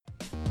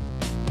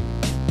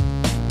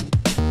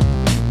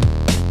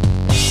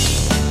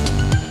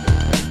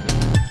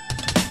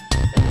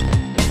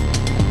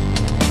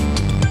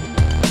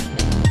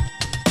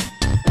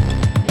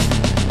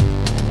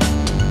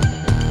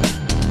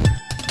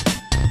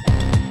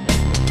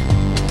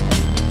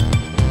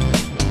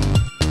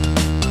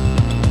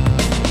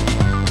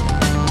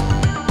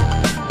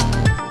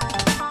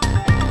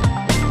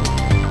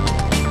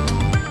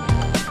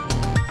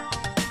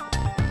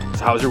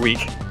How was your week?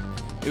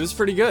 It was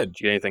pretty good.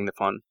 Did you get anything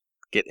fun?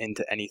 Get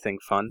into anything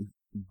fun?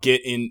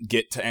 Get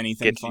to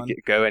anything fun?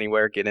 Go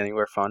anywhere, get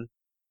anywhere fun?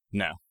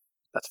 No.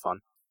 That's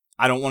fun.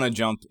 I don't want to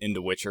jump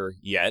into Witcher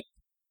yet,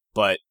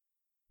 but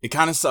it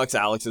kind of sucks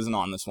Alex isn't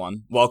on this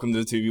one. Welcome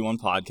to the 2v1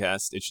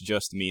 podcast. It's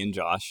just me and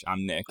Josh.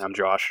 I'm Nick. I'm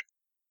Josh.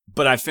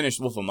 But I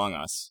finished Wolf Among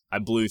Us. I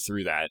blew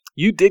through that.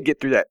 You did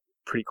get through that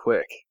pretty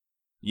quick.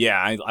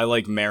 Yeah, I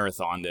like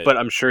marathoned it. But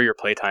I'm sure your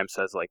playtime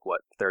says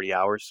 30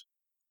 hours?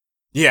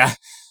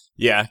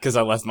 Yeah, because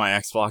I left my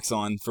Xbox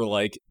on for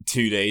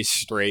 2 days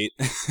straight.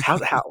 How?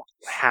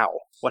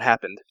 What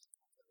happened?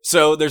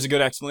 So there's a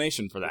good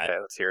explanation for that. Okay,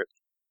 let's hear it.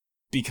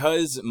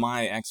 Because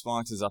my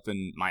Xbox is up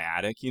in my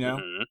attic,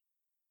 Mm-hmm.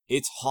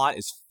 It's hot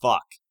as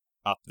fuck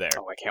up there.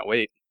 Oh, I can't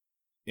wait.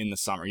 In the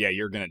summer. Yeah,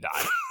 you're gonna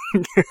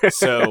die.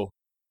 So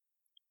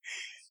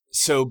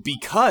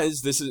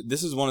because this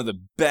is one of the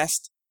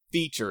best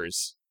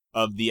features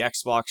of the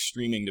Xbox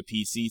streaming to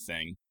PC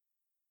thing,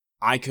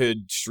 I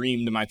could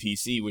stream to my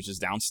PC, which is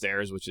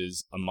downstairs, which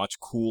is a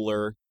much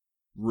cooler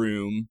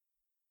room,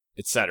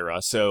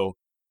 etc. So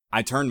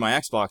I turned my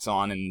Xbox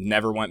on and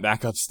never went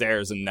back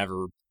upstairs and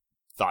never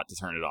thought to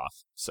turn it off.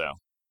 So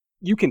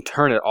you can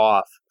turn it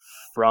off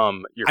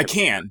from your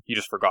computer. I can. You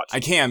just forgot to. I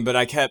can, but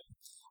I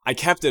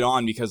kept it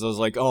on because I was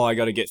like, oh, I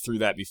got to get through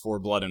that before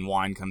Blood and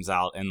Wine comes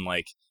out, and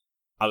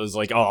I was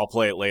like, oh, I'll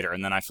play it later,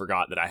 and then I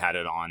forgot that I had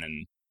it on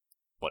and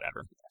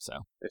whatever.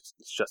 So it's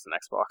just an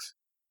Xbox.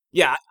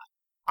 Yeah,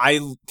 I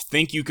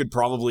think you could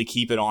probably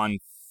keep it on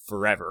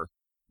forever,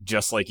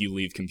 just like you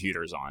leave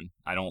computers on.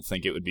 I don't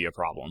think it would be a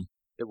problem.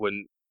 It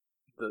wouldn't.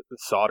 The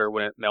solder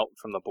wouldn't melt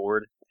from the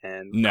board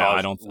and no,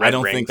 I don't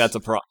think that's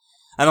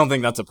I don't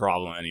think that's a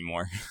problem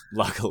anymore.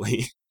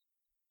 Luckily.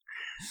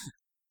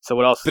 So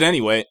what else? But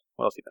anyway,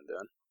 what else have you been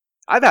doing?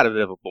 I've had a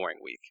bit of a boring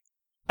week.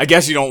 I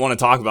guess you don't want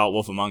to talk about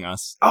Wolf Among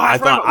Us. Oh, I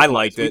thought I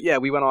liked it. Yeah,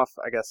 we went off.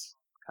 I guess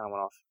kind of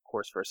went off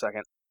course for a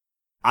second.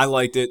 I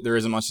liked it. There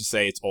isn't much to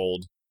say. It's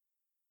old.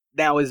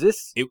 Now, is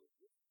this?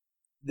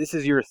 This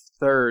is your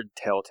third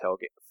Telltale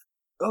game.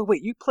 Oh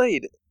wait, you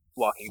played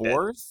Walking Dead.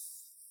 Fourth?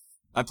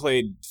 I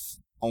played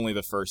only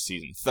the first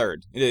season.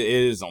 Third. It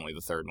is only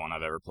the third one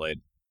I've ever played.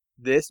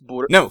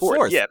 Fourth.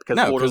 Yeah,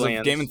 because Borderlands.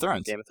 Of Game of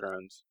Thrones. Game of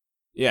Thrones.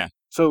 Yeah.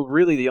 So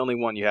really, the only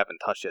one you haven't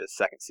touched yet is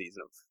second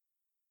season of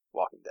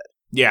Walking Dead.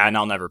 Yeah, and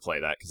I'll never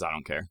play that because I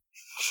don't care.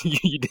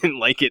 You didn't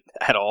like it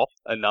at all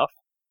enough?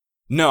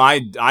 No,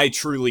 I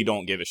truly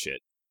don't give a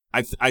shit.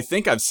 I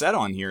think I've said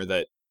on here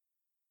that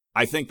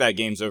I think that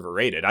game's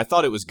overrated. I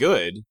thought it was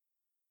good,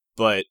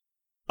 but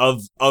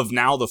of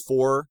now the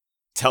 4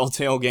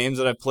 Telltale games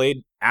that I've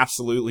played,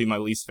 absolutely my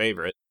least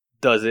favorite.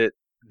 Does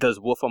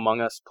Wolf Among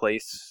Us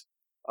place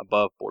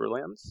above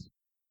Borderlands?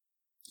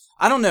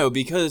 I don't know,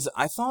 because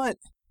I thought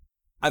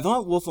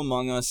Wolf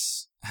Among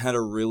Us had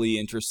a really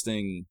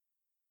interesting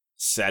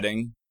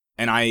setting,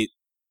 and I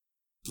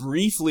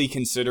briefly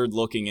considered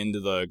looking into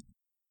the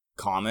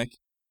comic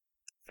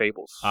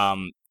Fables.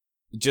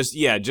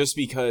 Just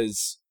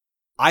because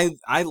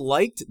I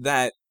liked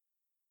that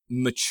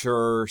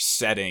mature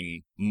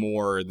setting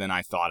more than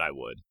I thought I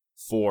would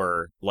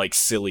for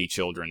silly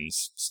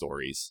children's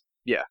stories.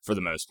 Yeah, for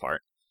the most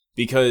part,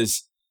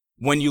 because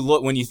when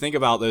you think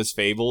about those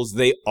fables,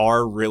 they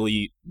are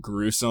really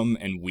gruesome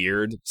and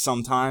weird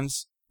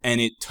sometimes, and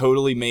it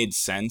totally made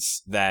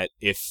sense that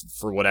if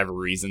for whatever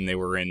reason they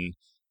were in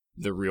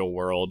the real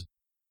world,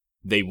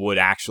 they would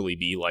actually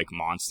be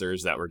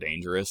monsters that were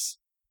dangerous.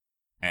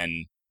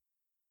 And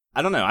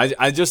I don't know.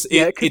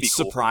 It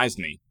surprised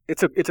me.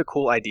 It's a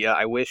cool idea.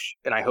 I wish,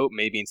 and I hope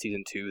maybe in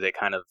season 2 they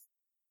kind of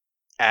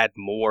add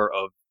more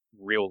of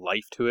real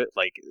life to it.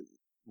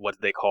 What do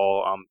they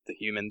call the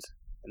humans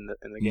in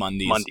the game?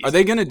 Mundies. Are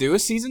they going to do a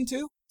season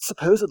 2?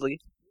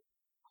 Supposedly.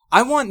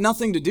 I want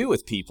nothing to do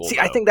with people. See,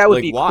 though. I think that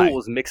would be why? cool,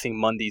 is mixing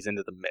Mundies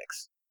into the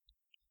mix.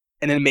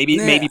 And then maybe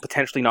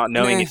potentially not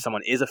knowing if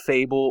someone is a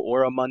Fable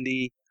or a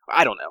Mundi.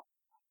 I don't know.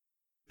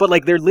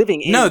 But they're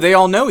living in... No, they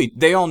all know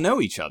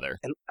each other.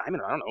 And I don't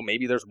know,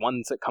 maybe there's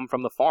ones that come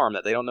from the farm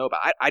that they don't know about.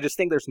 I just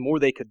think there's more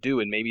they could do,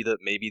 and maybe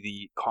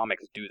the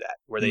comics do that,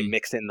 where they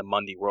mix in the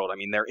Mundi world. I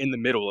mean, they're in the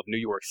middle of New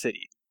York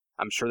City.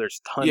 I'm sure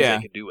there's tons they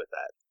could do with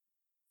that.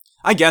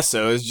 I guess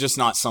so. It's just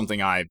not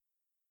something I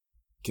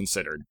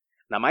considered.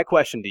 Now, my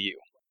question to you: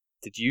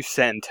 did you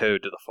send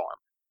Toad to the farm?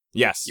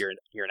 Yes. You're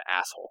an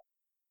asshole.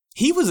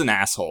 He was an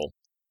asshole.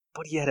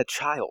 But he had a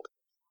child.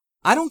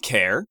 I don't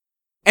care.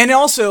 And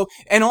also,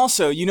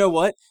 you know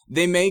what?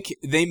 They make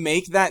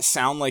that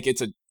sound like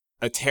it's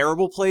a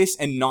terrible place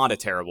and not a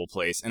terrible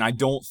place. And I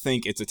don't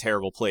think it's a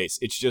terrible place.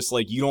 It's just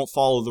you don't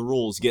follow the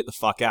rules, get the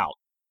fuck out.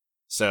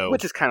 So,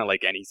 which is kind of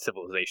like any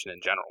civilization in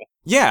general.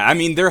 Yeah, I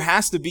mean, there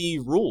has to be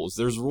rules.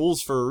 There's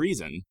rules for a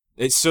reason.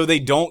 It's so they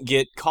don't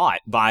get caught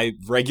by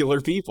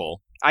regular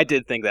people. I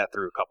did think that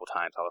through a couple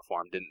times, how the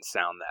farm didn't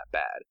sound that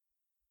bad.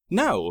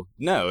 No,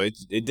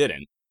 it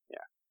didn't. Yeah.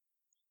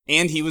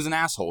 And he was an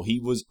asshole. He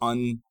was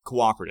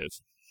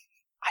uncooperative.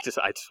 I just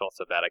felt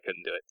so bad I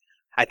couldn't do it.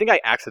 I think I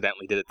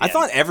accidentally did it. I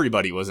thought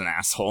everybody was an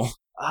asshole.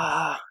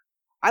 I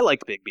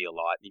liked Bigby a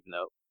lot, even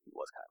though he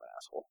was kind of an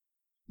asshole.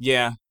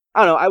 Yeah.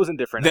 I don't know. I was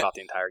indifferent about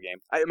the entire game.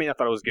 I mean, I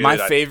thought it was good. My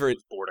favorite... I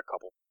was bored a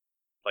couple.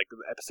 Like,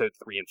 episode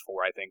 3 and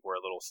 4, I think, were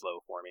a little slow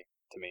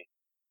to me.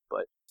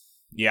 But...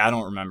 Yeah, I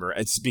don't remember.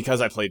 It's because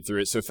I played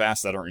through it so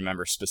fast I don't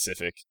remember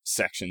specific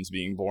sections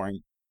being boring.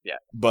 Yeah.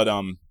 But,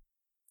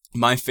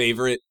 my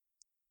favorite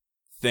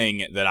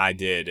thing that I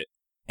did,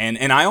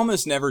 and I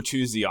almost never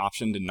choose the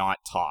option to not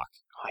talk.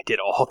 I did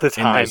all the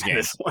time in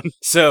this one.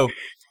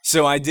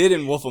 So I did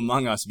in Wolf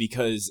Among Us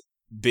because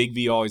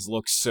Bigby always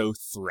looks so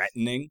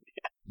threatening.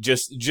 Yeah.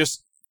 Just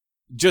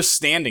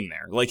standing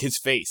there, like his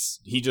face.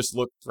 He just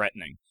looked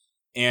threatening.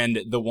 And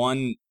the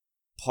one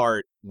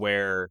part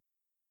where,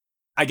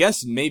 I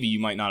guess maybe you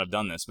might not have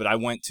done this, but I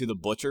went to the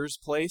butcher's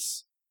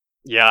place.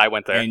 Yeah, I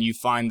went there. And you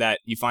find that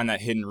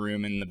hidden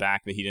room in the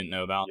back that he didn't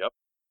know about. Yep.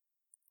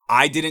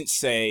 I didn't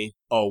say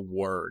a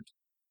word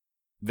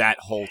that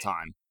whole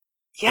time.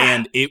 Yeah.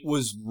 And it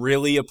was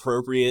really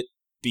appropriate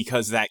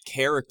because that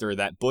character,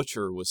 that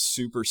butcher, was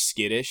super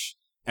skittish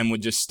and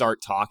would just start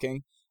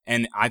talking.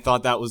 And I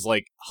thought that was,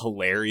 like,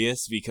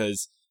 hilarious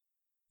because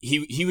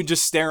he would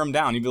just stare him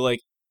down. He'd be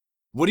like,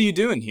 "What are you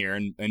doing here?"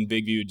 And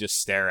Bigby would just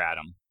stare at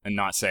him and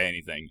not say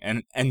anything.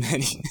 And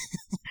then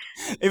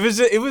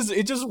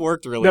it just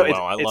worked really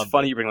well. It's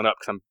funny you bring that up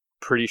because I'm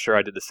pretty sure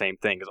I did the same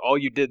thing. Because all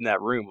you did in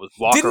that room was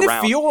walk around. Didn't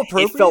it feel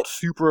appropriate? It felt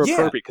super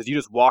appropriate because you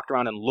just walked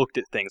around and looked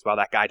at things while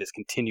that guy just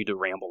continued to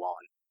ramble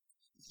on.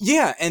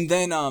 Yeah, and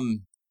then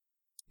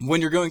when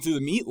you're going through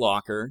the meat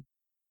locker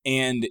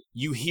and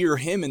you hear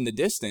him in the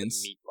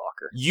distance,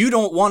 you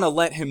don't want to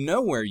let him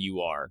know where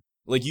you are.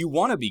 Like, you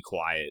want to be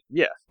quiet.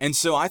 Yeah. And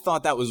so I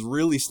thought that was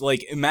really,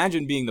 like,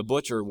 imagine being the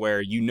butcher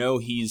where you know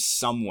he's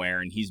somewhere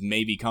and he's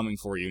maybe coming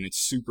for you and it's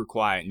super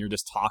quiet and you're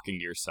just talking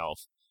to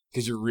yourself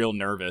because you're real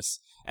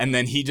nervous. And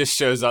then he just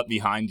shows up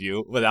behind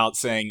you without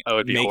saying,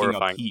 it'd be making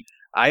horrifying. a peep.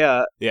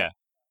 Yeah.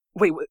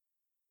 Wait,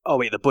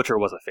 the butcher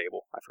was a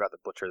fable. I forgot the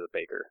butcher, the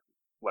baker,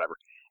 whatever.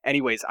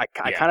 Anyways, I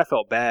kind of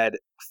felt bad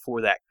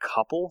for that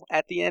couple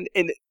at the end.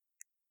 And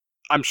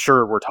I'm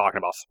sure we're talking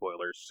about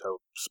spoilers, so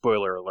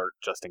spoiler alert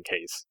just in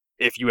case.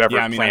 If you ever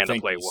plan to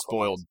play Wolf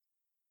spoiled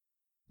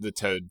the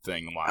Toad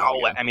thing a while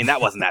ago. I mean,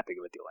 that wasn't that big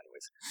of a deal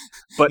anyways.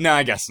 But no,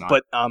 I guess not.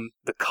 But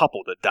the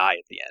couple that die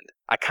at the end,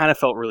 I kind of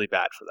felt really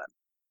bad for them.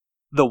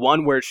 The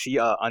one where she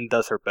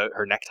undoes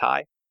her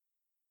necktie.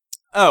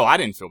 Oh, I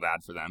didn't feel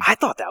bad for them. I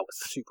thought that was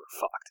super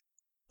fucked.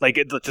 Like,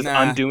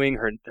 undoing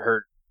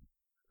her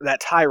that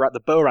tie,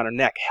 the bow around her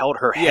neck held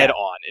her head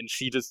on, and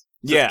she just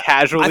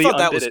casually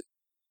undid it.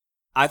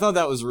 I thought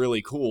that was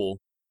really cool.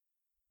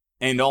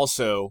 And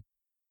also,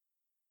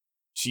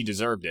 she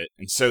deserved it,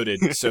 and so did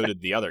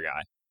the other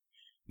guy.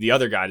 The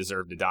other guy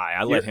deserved to die.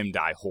 I let him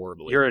die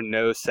horribly. You're a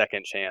no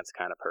second chance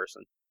kind of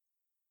person.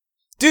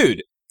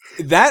 Dude,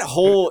 that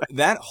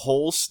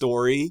whole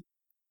story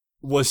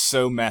was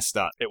so messed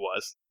up. It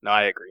was. No,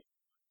 I agree.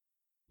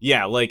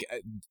 Yeah, like,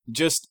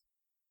 just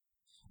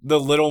the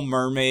Little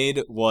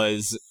Mermaid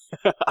was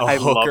a I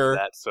hooker. love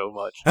that so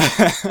much.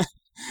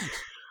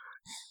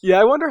 Yeah,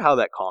 I wonder how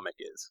that comic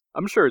is.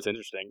 I'm sure it's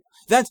interesting.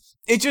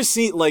 It just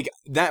seemed like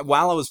that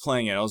while I was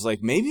playing it, I was like,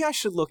 maybe I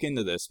should look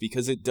into this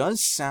because it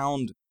does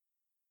sound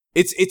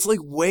it's like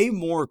way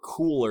more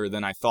cooler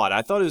than I thought.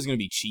 I thought it was going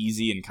to be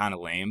cheesy and kind of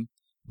lame,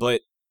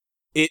 but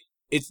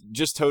it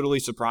just totally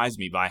surprised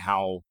me by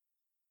how,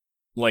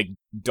 like,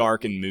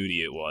 dark and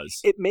moody it was.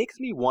 It makes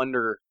me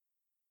wonder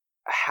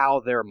how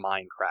their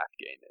Minecraft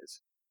game is.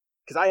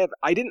 Because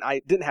I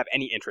didn't have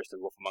any interest in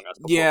Wolf Among Us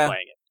before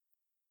playing it.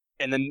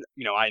 And then,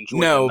 I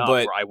enjoyed it enough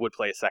where I would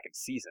play a second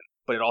season.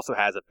 But it also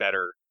has a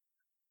better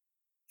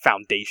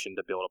foundation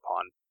to build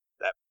upon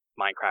that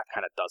Minecraft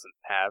kind of doesn't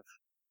have.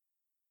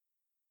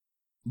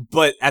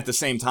 But at the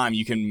same time,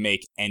 you can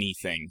make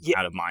anything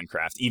out of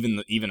Minecraft,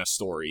 even a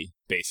story,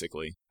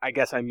 basically. I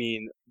guess I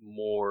mean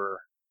more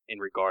in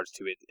regards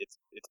to it.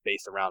 It's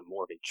based around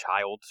more of a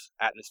child's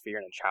atmosphere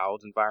and a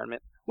child's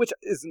environment, which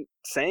isn't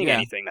saying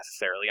anything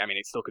necessarily. I mean,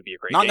 it still could be a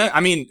great game. I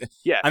mean,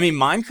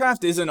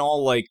 Minecraft isn't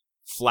all like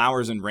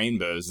flowers and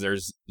rainbows.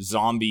 There's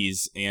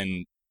zombies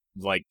and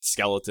like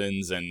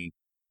skeletons and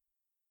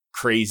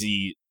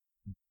crazy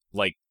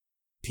like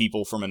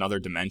people from another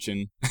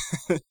dimension.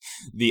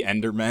 The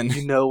Endermen.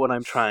 You know what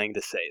I'm trying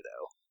to say,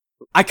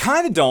 though. I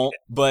kind of don't,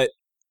 but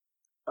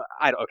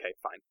okay,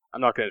 fine.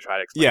 I'm not going to try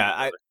to explain.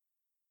 Yeah,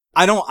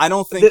 I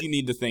don't think you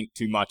need to think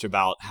too much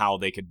about how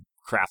they could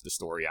craft a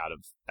story out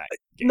of that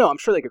game. No, I'm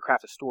sure they could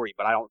craft a story,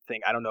 but I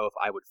don't know if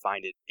I would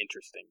find it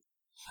interesting.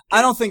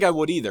 I don't think I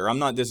would either. I'm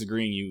not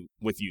disagreeing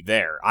with you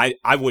there.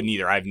 I wouldn't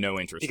either. I have no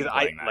interest in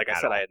playing that. Like I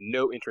said, I had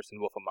no interest in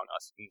Wolf Among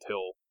Us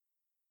until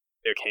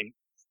it came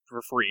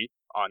for free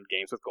on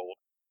Games with Gold,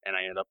 and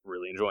I ended up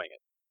really enjoying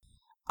it.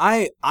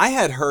 I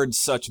had heard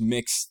such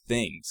mixed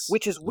things,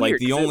 which is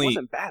weird. Like, it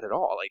wasn't bad at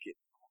all.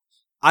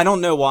 I don't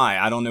know why.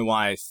 I don't know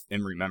why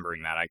I'm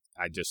remembering that.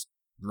 I just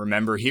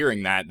remember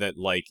hearing that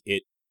like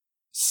it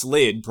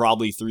slid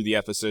probably through the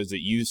episodes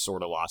that you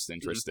sort of lost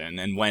interest in,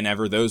 and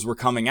whenever those were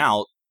coming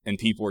out and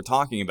people were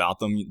talking about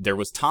them, there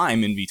was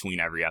time in between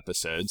every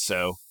episode.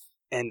 So,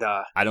 and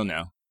I don't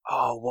know.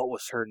 Oh, what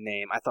was her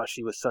name? I thought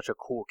she was such a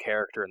cool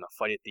character, and the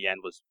fight at the end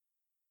was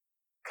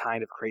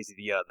kind of crazy.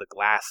 The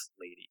glass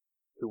lady.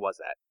 Who was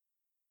that?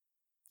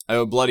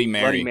 Oh, Bloody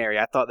Mary. Bloody Mary.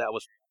 I thought that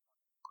was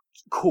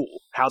cool.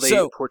 How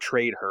they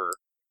portrayed her.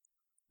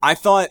 I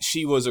thought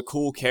she was a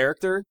cool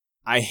character.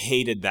 I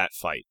hated that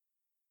fight.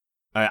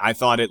 I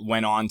thought it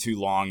went on too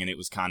long and it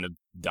was kind of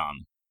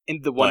dumb.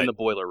 In the one in the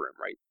boiler room,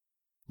 right?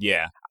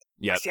 Yeah.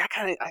 Yeah. See, I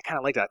kind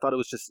of liked it. I thought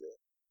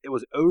it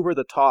was over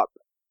the top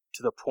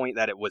to the point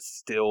that it was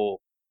still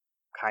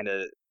kind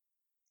of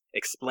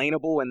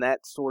explainable in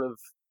that sort of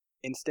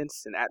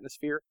instance and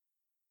atmosphere.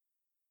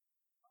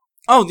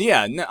 Oh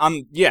yeah, no,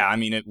 I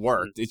mean, it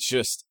worked. It's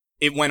just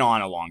it went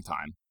on a long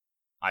time.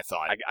 I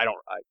thought. I don't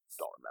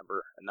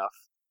remember enough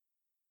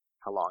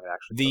how long it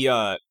actually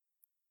took.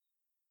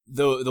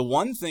 The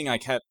one thing I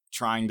kept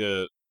trying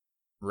to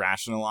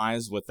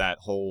rationalize with that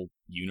whole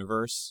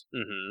universe,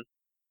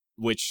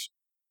 which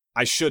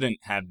I shouldn't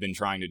have been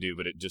trying to do,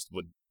 but it just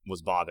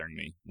was bothering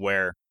me,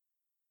 where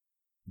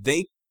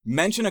they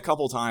mention a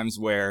couple times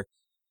where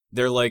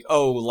they're like,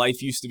 oh,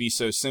 life used to be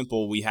so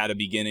simple, we had a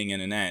beginning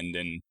and an end,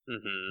 and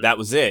that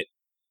was it.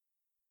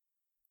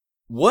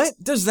 What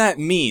does that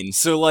mean?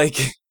 So,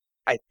 like,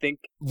 I think...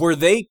 Were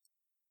they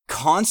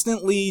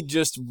constantly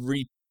just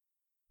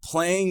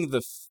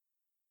replaying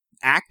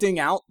acting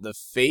out the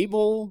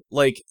fable?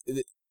 Like,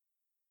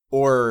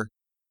 or,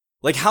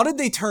 like, how did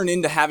they turn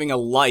into having a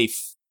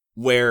life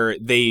where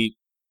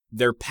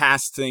their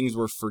past things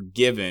were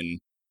forgiven,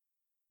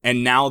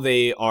 and now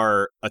they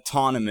are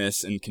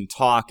autonomous and can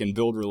talk and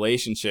build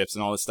relationships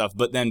and all this stuff?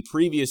 But then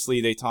previously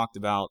they talked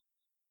about,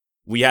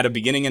 we had a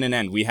beginning and an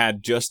end. We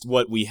had just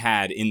what we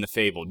had in the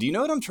fable. Do you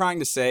know what I'm trying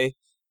to say?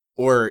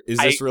 Or is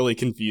this really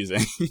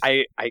confusing?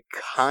 I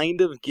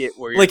kind of get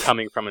where you're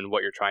coming from and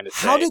what you're trying to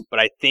say, but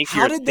I think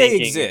you're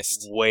thinking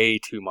way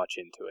too much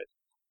into it.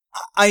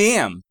 I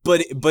am,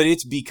 but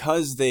it's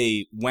because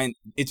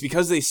it's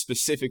because they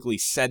specifically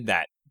said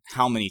that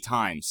how many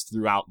times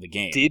throughout the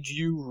game. Did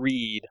you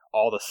read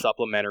all the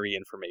supplementary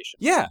information?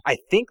 Yeah. I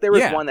think there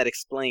was one that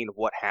explained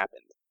what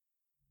happened.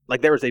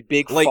 Like there was a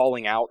big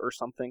falling out or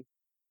something.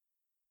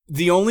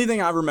 The only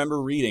thing I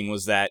remember reading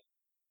was that,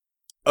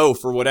 oh,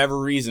 for whatever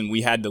reason,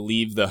 we had to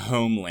leave the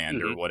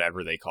homeland or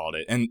whatever they called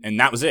it. And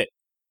that was it.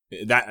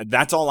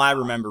 That's all I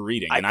remember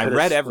reading. And I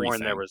read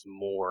everything. There was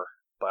more,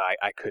 but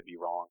I could be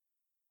wrong.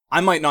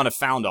 I might not have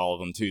found all of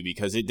them, too,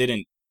 because it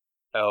didn't...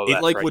 Oh,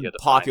 it like would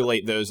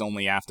populate those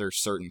only after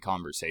certain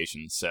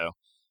conversations, so...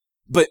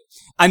 But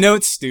I know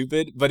it's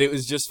stupid, but it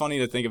was just funny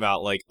to think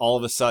about, like, all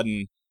of a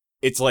sudden,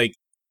 it's like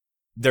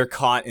they're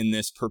caught in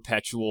this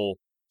perpetual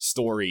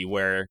story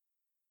where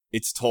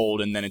it's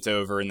told and then it's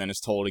over and then it's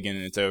told again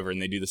and it's over,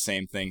 and they do the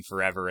same thing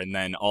forever, and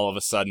then all of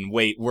a sudden,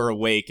 wait, we're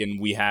awake and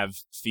we have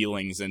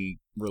feelings and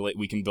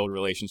we can build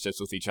relationships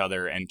with each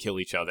other and kill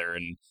each other,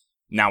 and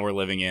now we're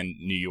living in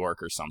New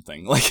York or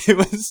something. Like, it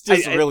was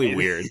just really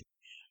weird.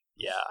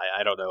 Yeah,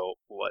 I don't know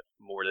what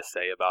more to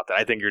say about that.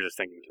 I think you're just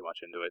thinking too much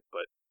into it,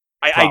 but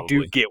I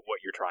do get what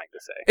you're trying to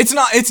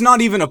say. It's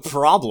not even a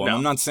problem. No.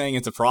 I'm not saying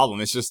it's a problem.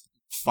 It's just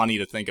funny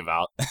to think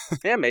about.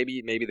 Yeah,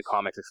 maybe the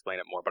comics explain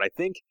it more, but I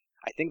think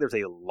there's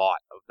a lot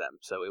of them,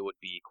 so it would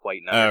be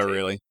quite an undertaking. Oh,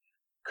 really?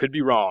 Could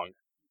be wrong,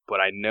 but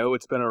I know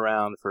it's been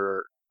around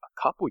for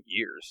a couple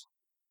years,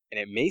 and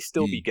it may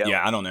still be going.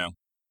 Yeah, I don't know.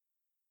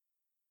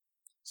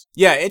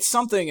 Yeah, it's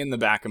something in the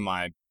back of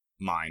my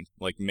mind.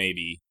 Like,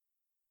 maybe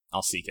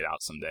I'll seek it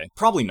out someday.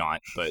 Probably not,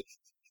 but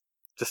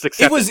just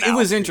accept it. It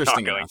was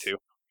interesting enough.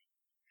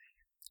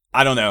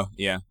 I don't know.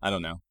 Yeah, I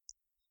don't know.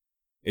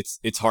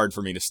 It's hard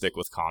for me to stick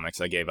with comics.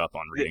 I gave up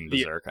on reading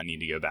Berserk. I need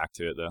to go back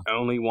to it, though. The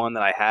only one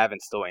that I have and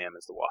still am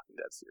is the Walking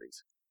Dead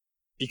series,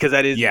 because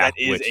that is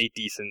a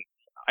decent.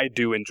 I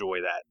do enjoy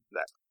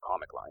that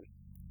comic line,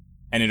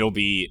 and it'll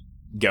be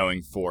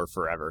going for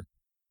forever.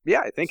 Yeah,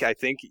 I think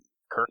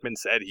Kirkman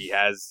said he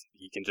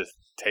can just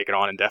take it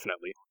on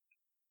indefinitely,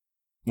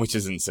 which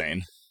is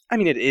insane. I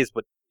mean, it is,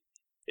 but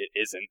it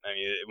isn't. I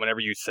mean,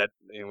 whenever you set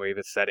anyway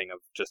the setting of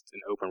just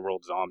an open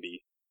world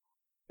zombie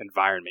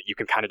environment, you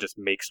can kind of just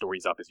make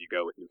stories up as you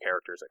go with new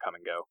characters that come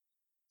and go.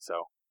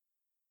 So,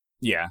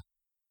 yeah,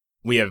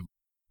 we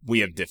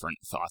have different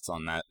thoughts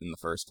on that in the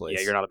first place.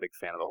 Yeah, you're not a big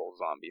fan of the whole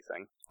zombie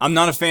thing. I'm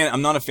not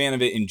a fan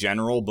of it in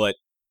general, but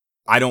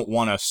I don't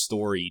want a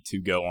story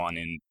to go on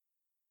in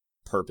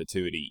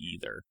perpetuity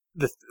either.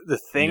 The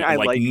thing I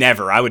like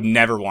never. I would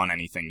never want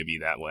anything to be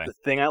that way. The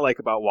thing I like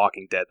about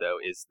Walking Dead, though,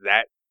 is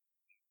that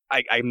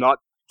I'm not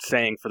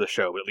saying for the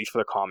show, but at least for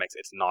the comics,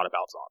 it's not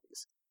about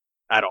zombies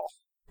at all.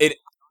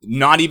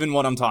 Not even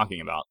what I'm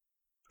talking about.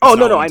 Oh,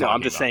 no, I know.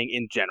 I'm just saying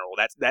in general.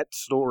 That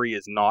story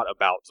is not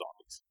about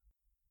zombies.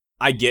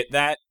 I get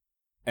that,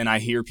 and I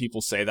hear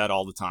people say that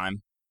all the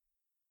time.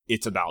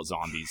 It's about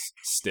zombies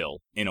still,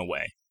 in a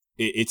way.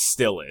 It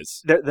still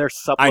is. They're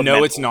supplemental. I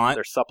know it's not.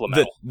 They're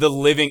supplemental. The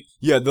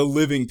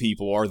living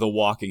people are the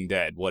Walking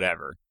Dead,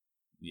 whatever.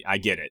 I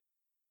get it,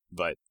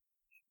 but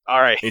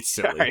all right, it's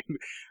silly. All right.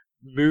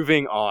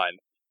 Moving on.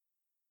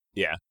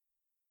 Yeah.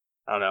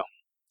 I don't know.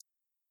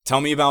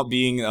 Tell me about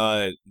being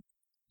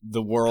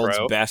the world's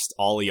Pro. best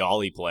Ollie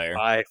Ollie player.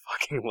 I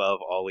fucking love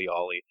Ollie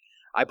Ollie.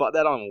 I bought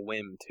that on a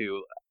whim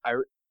too.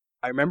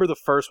 I remember the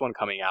first one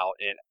coming out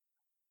and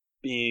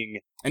being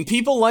and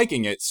people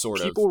liking it, sort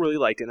of. People really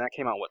liked it, and that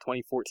came out,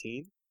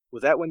 2014?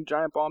 Was that when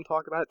Giant Bomb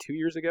talked about it 2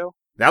 years ago?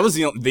 That was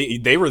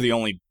they were the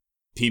only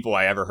people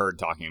I ever heard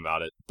talking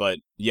about it. But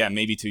yeah,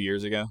 maybe 2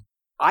 years ago.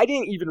 I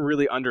didn't even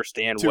really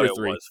understand what it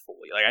was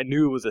fully. Like, I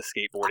knew it was a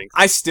skateboarding thing.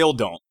 I still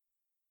don't.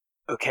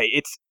 Okay,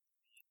 it's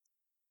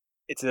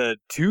a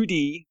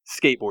 2D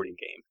skateboarding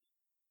game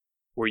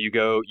where you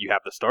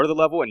have the start of the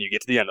level and you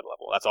get to the end of the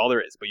level. That's all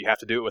there is, but you have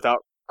to do it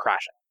without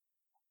crashing.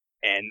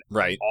 And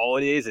all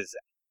it is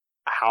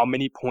how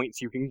many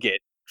points you can get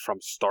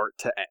from start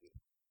to end.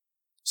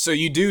 So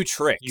you do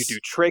tricks. You do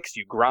tricks,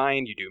 you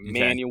grind, you do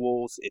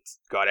manuals. It's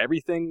got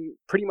everything,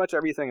 pretty much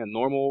everything a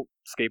normal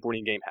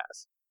skateboarding game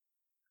has.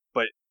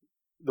 But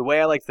the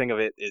way I like to think of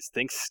it is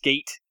think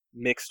Skate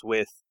mixed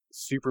with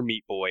Super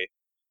Meat Boy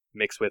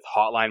mixed with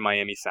Hotline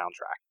Miami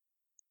soundtrack.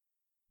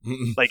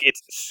 Like,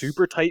 it's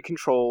super tight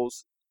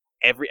controls.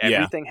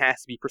 Everything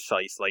has to be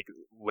precise. Like,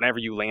 whenever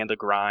you land a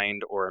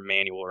grind or a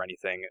manual or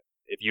anything,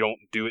 if you don't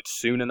do it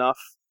soon enough,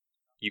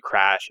 you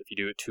crash. If you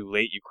do it too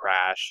late, you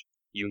crash.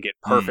 You can get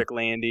perfect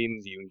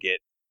landings. You can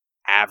get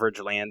average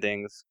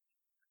landings.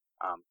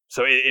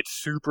 So it's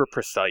super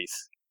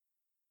precise,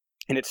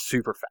 and it's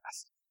super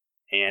fast.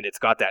 And it's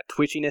got that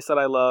twitchiness that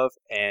I love,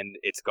 and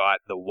it's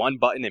got the one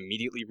button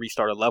immediately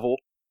restart a level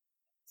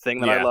thing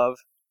that I love.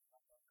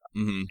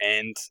 Mm-hmm.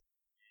 And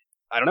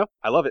I don't know.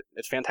 I love it.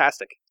 It's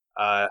fantastic.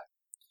 I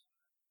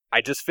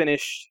just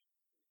finished.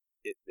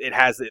 It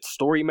has its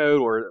story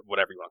mode, or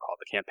whatever you want to call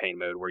it, the campaign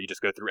mode, where you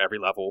just go through every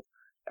level.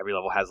 Every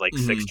level has like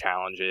 6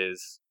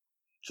 challenges.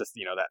 Just,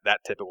 that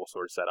typical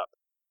sort of setup.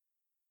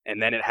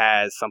 And then it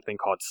has something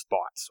called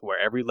spots, where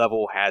every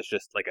level has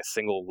just like a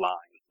single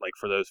line. Like,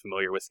 for those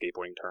familiar with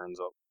skateboarding terms,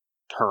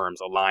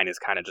 a line is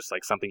kind of just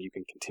like something you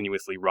can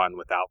continuously run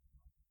without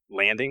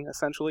landing,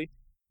 essentially.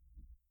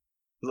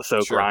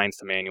 So grinds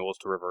to manuals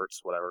to reverts,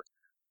 whatever.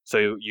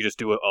 So you just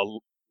do a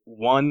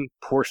one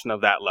portion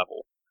of that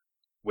level,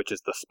 which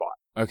is the spot.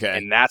 Okay.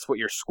 And that's what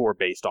your score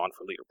based on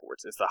for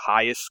leaderboards. It's the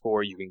highest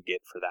score you can get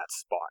for that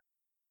spot.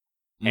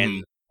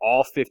 And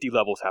all 50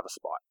 levels have a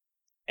spot.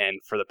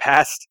 And for the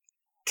past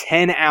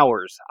 10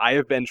 hours, I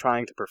have been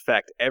trying to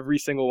perfect every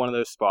single one of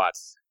those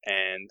spots.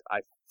 And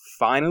I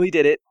finally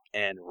did it.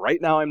 And right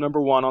now I'm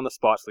number 1 on the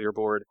spots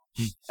leaderboard.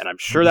 And I'm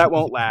sure that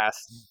won't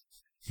last.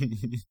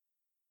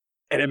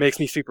 And it makes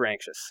me super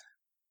anxious.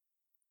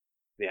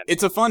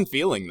 It's a fun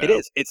feeling, though.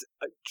 It is.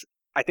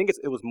 I think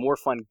it was more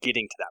fun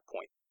getting to that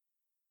point.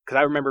 Because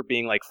I remember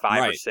being like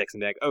 5 or 6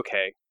 and being like,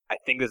 okay, I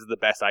think this is the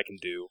best I can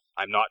do.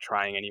 I'm not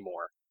trying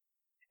anymore.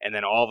 And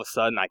then all of a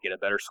sudden, I get a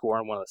better score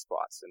on one of the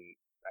spots, and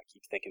I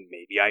keep thinking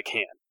maybe I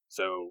can.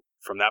 So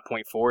from that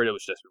point forward, it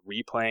was just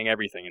replaying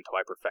everything until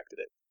I perfected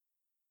it.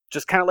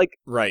 Just kind of like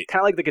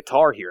the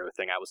Guitar Hero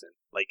thing I was in,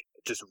 like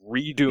just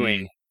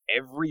redoing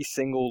every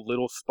single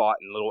little spot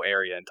and little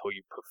area until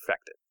you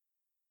perfect it.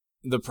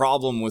 The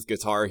problem with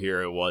Guitar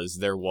Hero was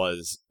there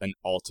was an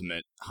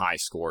ultimate high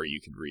score you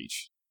could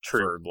reach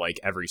for like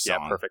every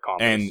song. Yeah, perfect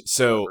combos.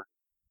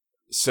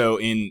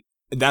 And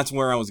that's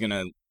where I was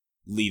gonna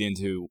lead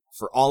into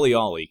for Ollie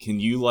Ollie. Can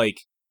you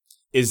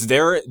is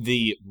there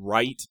the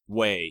right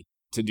way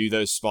to do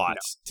those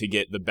spots to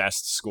get the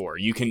best score?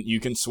 You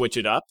can switch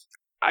it up.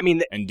 I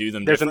mean, and do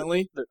them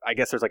differently. I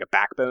guess there's like a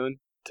backbone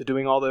to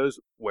doing all those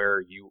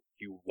where you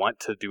want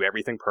to do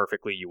everything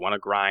perfectly. You want to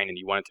grind and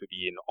you want it to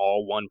be in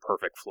all one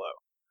perfect flow.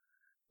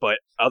 But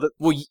other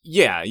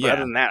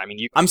than that, I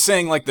mean, I'm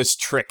saying like this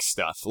trick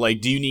stuff.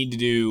 Like, do you need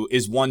to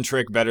is one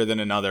trick better than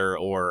another,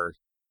 or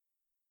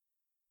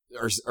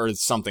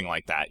something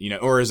like that,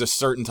 or is a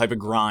certain type of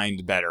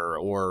grind better,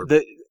 or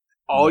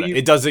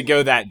it doesn't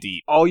go that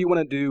deep. All you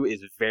want to do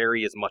is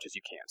vary as much as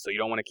you can, so you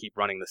don't want to keep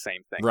running the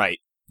same thing. Right.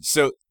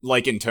 So,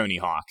 like in Tony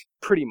Hawk,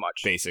 pretty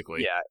much,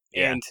 basically.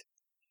 Yeah. And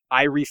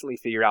I recently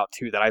figured out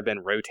too that I've been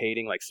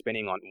rotating, like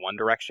spinning on one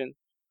direction,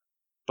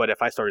 but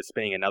if I started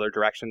spinning in other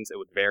directions, it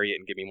would vary it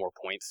and give me more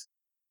points.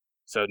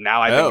 So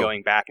now I've been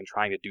going back and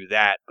trying to do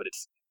that, but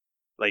it's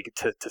like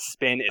to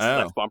spin is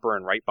left bumper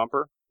and right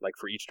bumper, like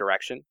for each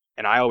direction.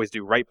 And I always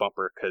do right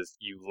bumper because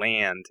you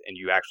land and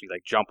you actually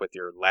like jump with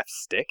your left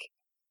stick.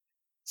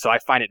 So I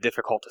find it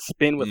difficult to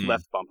spin with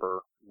left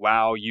bumper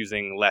while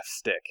using left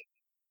stick.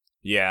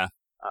 Yeah.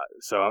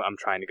 So I'm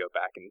trying to go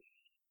back and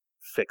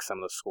fix some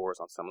of the scores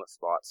on some of the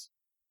spots.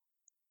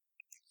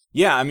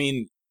 Yeah, I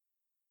mean,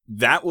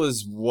 that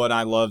was what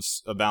I loved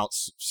about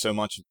so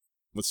much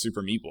with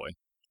Super Meat Boy,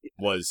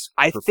 was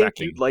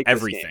perfecting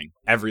everything,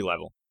 every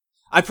level.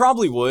 I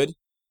probably would.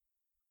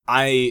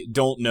 I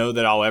don't know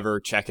that I'll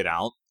ever check it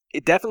out.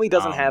 It definitely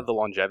doesn't have the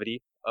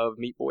longevity of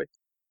Meat Boy.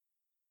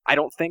 I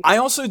don't think. I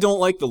also don't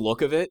like the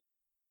look of it,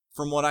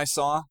 from what I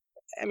saw.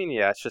 I mean,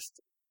 yeah,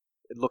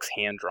 it looks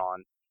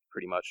hand-drawn,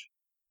 pretty much.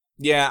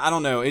 Yeah, I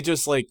don't know. It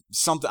just,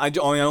 something... I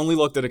only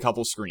looked at a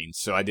couple screens,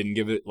 so I didn't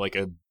give it,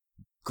 a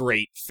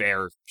great,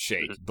 fair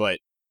shake. Mm-hmm. But,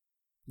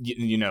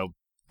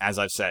 as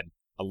I've said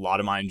a lot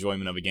of my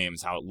enjoyment of a game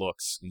is how it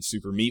looks. And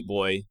Super Meat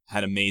Boy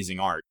had amazing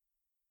art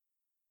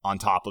on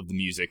top of the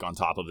music, on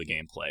top of the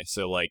gameplay.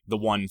 So, like, the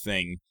one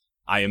thing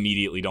I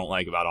immediately don't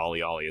like about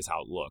OlliOlli is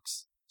how it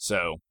looks.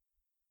 So,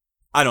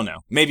 I don't know.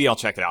 Maybe I'll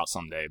check it out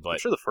someday, but... I'm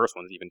sure the first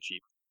one's even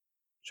cheap.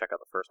 Check out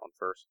the first one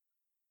first.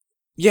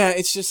 Yeah,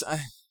 it's just...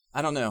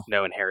 I don't know.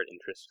 No inherent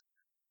interest.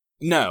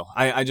 No,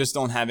 I just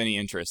don't have any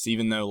interest,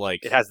 even though,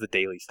 like... It has the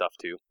daily stuff,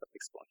 too, that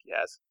like Spelunky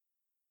has.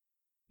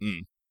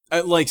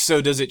 Like,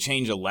 so does it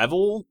change a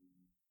level?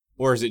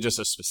 Or is it just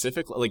a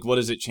specific... Like, what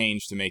does it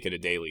change to make it a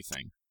daily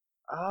thing?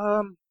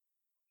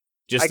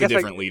 Just a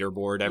different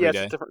leaderboard every day?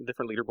 Yeah, it's a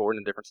different leaderboard in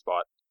a different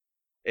spot.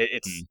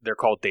 They're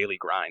called daily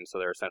grinds, so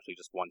they're essentially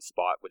just one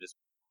spot, which is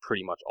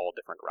pretty much all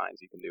different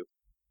grinds you can do.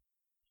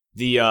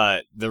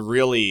 The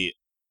really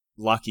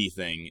lucky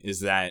thing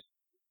is that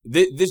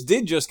this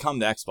did just come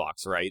to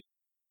Xbox, right?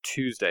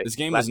 Tuesday. This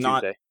game was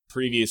not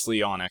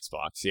previously on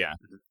Xbox, yeah.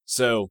 Mm-hmm.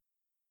 So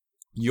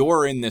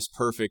you're in this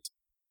perfect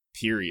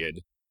period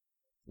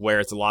where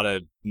it's a lot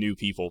of new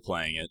people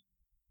playing it,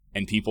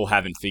 and people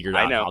haven't figured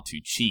out how to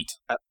cheat.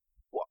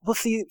 We'll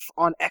see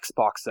on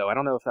Xbox, though. I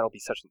don't know if that'll be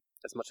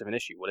as much of an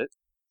issue, would it?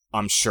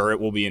 I'm sure it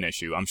will be an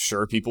issue. I'm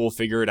sure people will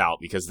figure it out,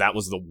 because that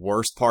was the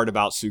worst part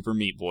about Super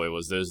Meat Boy,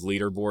 was those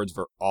leaderboards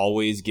were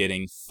always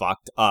getting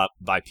fucked up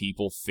by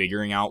people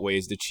figuring out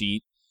ways to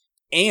cheat.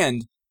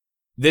 And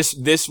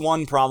this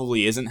one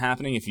probably isn't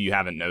happening if you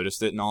haven't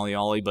noticed it in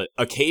OlliOlli, but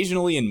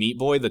occasionally in Meat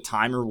Boy, the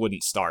timer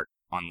wouldn't start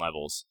on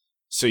levels.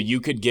 So you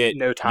could get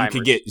no timers.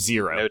 You could get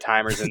 0. No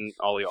timers in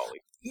OlliOlli.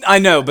 I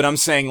know, but I'm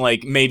saying,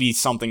 like, maybe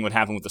something would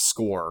happen with the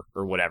score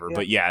or whatever,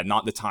 but yeah,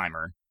 not the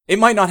timer. It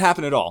might not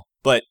happen at all,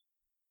 but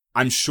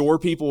I'm sure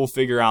people will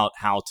figure out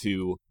how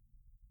to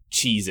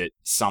cheese it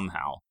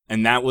somehow.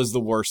 And that was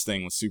the worst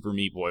thing with Super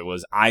Meat Boy,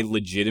 was I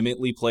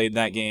legitimately played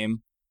that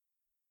game,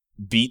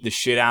 beat the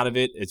shit out of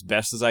it as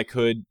best as I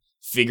could,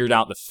 figured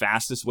out the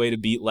fastest way to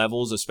beat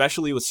levels,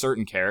 especially with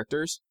certain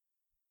characters,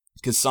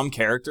 because some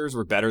characters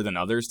were better than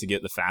others to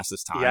get the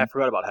fastest time. Yeah, I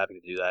forgot about having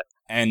to do that.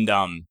 And,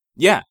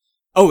 yeah.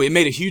 Oh, it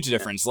made a huge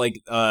difference. Like,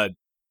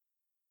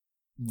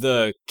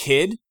 the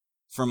kid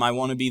from I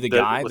Want to Be the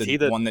Guy,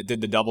 the one that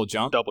did the double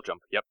jump. Double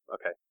jump, yep,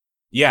 okay.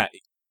 Yeah,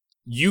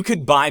 you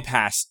could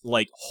bypass,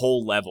 like,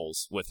 whole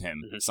levels with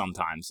him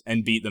sometimes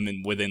and beat them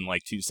within,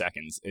 like, 2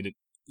 seconds.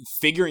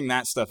 Figuring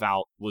that stuff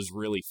out was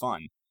really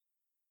fun.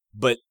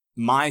 But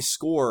my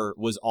score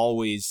was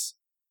always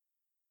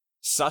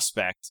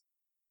suspect,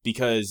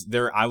 because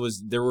there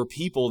were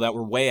people that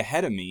were way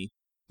ahead of me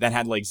that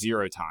had, like,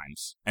 0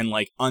 times and,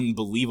 like,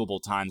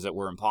 unbelievable times that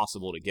were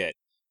impossible to get.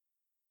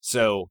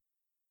 So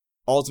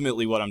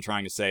ultimately what I'm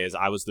trying to say is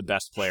I was the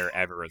best player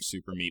ever of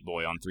Super Meat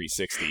Boy on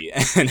 360,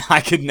 and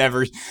I could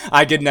never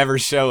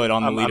show it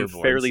on the leaderboard.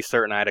 I'm fairly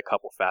certain I had a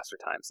couple faster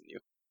times than you.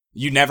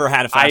 You never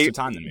had a faster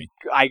time than me.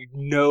 I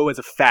know as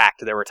a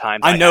fact there were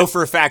times I know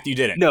for a fact you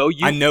didn't.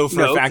 I know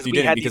for a fact you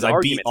didn't, because I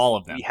beat all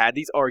of them. We had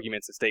these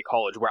arguments at State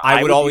College where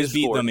I would always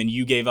beat them and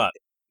you gave up.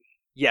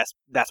 Yes,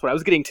 that's what I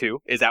was getting to,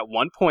 is at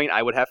one point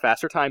I would have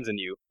faster times than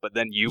you, but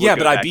then you would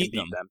go back I and beat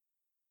them.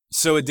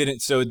 So it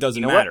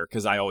doesn't matter,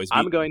 because I always beat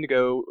I'm going to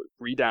go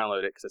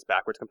re-download it because it's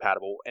backwards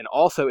compatible, and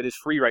also it is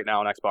free right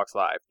now on Xbox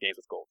Live, Games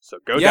with Gold. So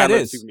go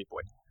download Super Meat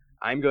Boy.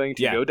 I'm going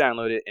to go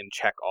download it and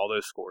check all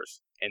those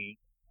scores. And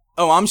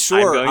I'm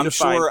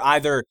sure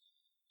either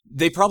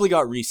they probably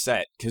got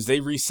reset, because they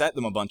reset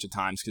them a bunch of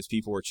times because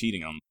people were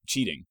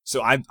cheating.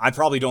 So I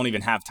probably don't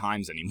even have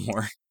times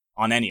anymore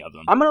on any of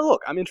them. I'm gonna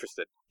look. I'm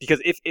interested,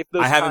 because if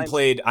those I haven't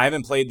played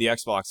the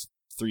Xbox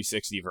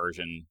 360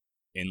 version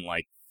in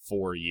like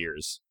 4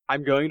 years.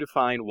 I'm going to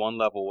find one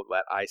level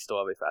that I still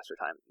have a faster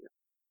time than you.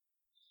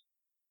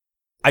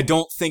 I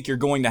don't think you're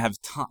going to have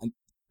time.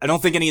 I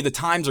don't think any of the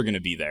times are going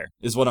to be there,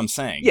 is what I'm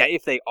saying. Yeah,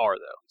 if they are,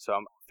 though. So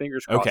I'm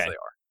fingers crossed they are.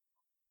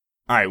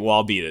 All right, well,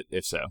 I'll beat it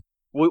if so.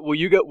 Will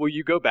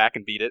you go back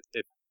and beat it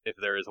if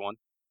there is one?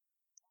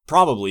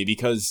 Probably,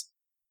 because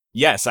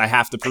yes, I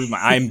have to prove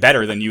I'm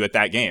better than you at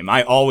that game.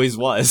 I always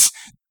was.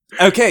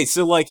 Okay,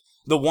 so like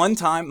the one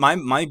time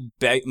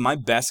my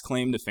best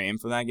claim to fame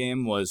for that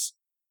game was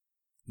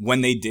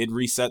when they did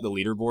reset the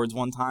leaderboards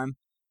one time.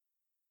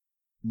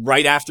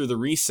 Right after the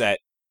reset,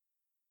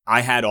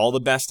 I had all the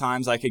best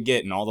times I could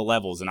get in all the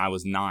levels, and I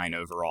was 9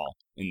 overall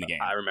in the game.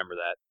 I remember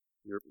that.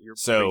 You're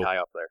pretty high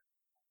up there.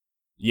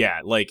 Yeah,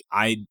 like,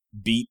 I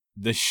beat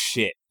the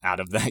shit out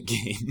of that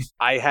game.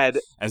 I had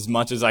as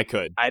much as I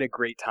could. I had a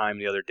great time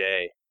the other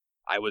day.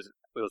 It was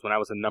when I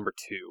was in number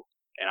 2,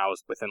 and I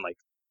was within like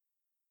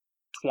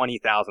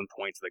 20,000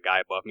 points of the guy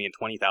above me, and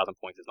 20,000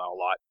 points is not a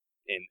lot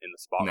in the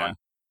spot run.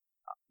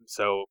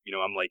 So,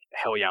 I'm like,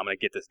 hell yeah, I'm going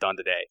to get this done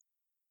today.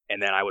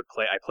 And then I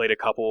played a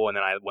couple, and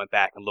then I went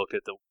back and looked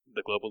at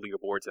the global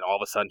leaderboards, and all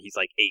of a sudden he's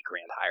like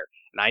 $8,000 higher.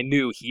 And I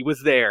knew he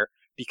was there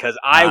because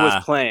I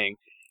was playing,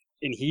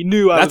 and he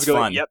knew I was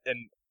going. Fun. Yep,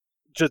 and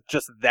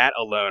just that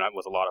alone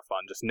was a lot of fun.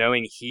 Just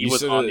knowing he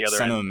was on the other end.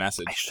 Sent him a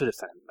message. I should have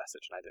sent him a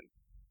message, and I didn't.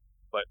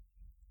 But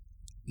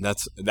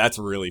that's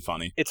really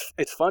funny.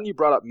 It's fun you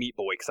brought up Meat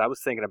Boy, because I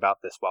was thinking about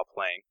this while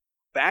playing.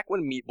 Back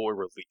when Meat Boy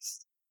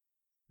released,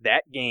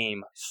 that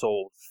game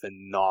sold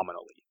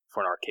phenomenally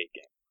for an arcade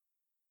game.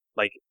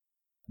 Like,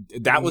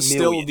 that was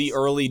still the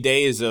early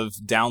days of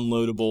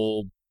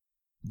downloadable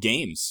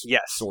games.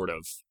 Yes. Sort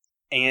of.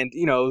 And,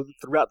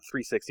 throughout the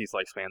 360's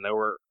lifespan, there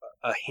were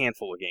a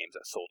handful of games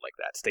that sold like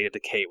that. State of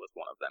Decay was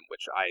one of them,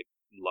 which I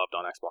loved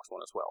on Xbox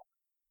One as well.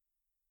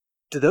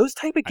 Do those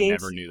type of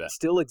games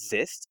still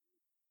exist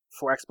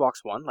for Xbox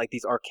One, like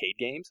these arcade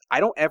games? I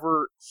don't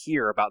ever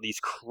hear about these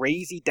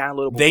crazy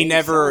downloadable games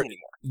anymore.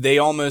 They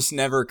almost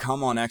never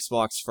come on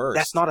Xbox first.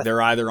 That's not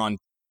They're either on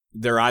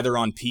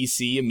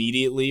PC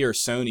immediately, or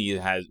Sony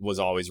was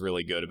always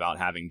really good about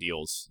having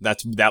deals.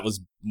 That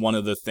was one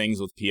of the things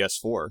with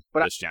PS4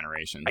 this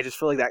generation. I just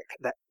feel like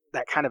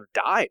that kind of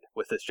died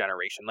with this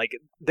generation. Like,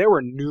 there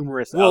were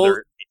numerous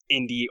other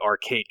indie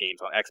arcade games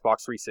on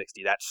Xbox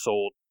 360 that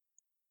sold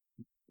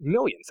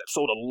millions, that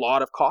sold a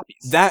lot of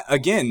copies.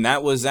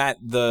 That was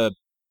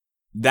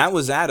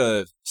at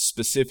a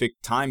specific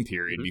time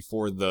period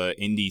before the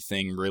indie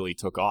thing really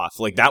took off.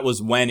 Like, that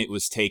was when it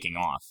was taking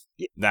off.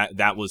 Yeah.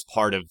 That was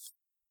part of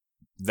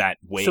that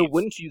wave. So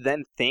wouldn't you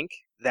then think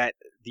that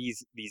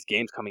these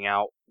games coming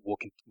out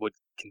would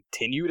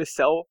continue to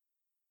sell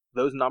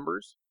those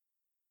numbers?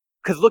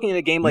 Because looking at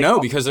a game like... No,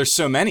 because there's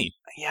so many.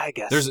 Yeah, I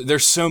guess.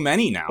 There's so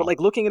many now. But, like,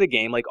 looking at a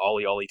game like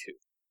Ollie Ollie 2,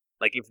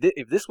 like,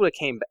 if this would have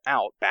came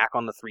out back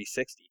on the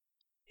 360,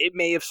 it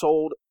may have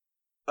sold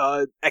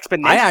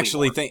exponentially I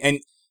actually more. think... And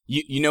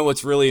you know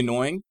what's really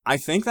annoying? I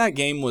think that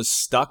game was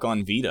stuck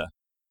on Vita.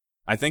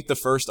 I think the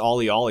first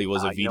Ollie Ollie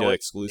was a Vita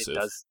exclusive.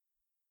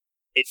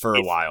 For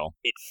a while.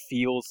 It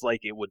feels like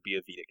it would be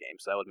a Vita game,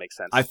 so that would make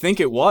sense. I think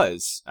it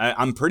was.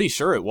 I'm pretty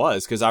sure it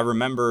was, because I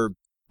remember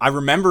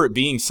it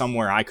being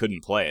somewhere I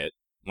couldn't play it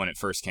when it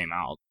first came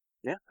out.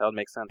 Yeah, that would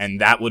make sense. And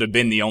that would have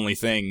been the only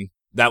thing.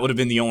 That would have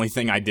been the only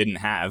thing I didn't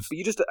have.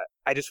 But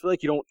I just feel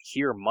like you don't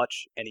hear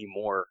much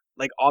anymore.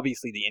 Like,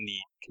 obviously the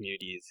indie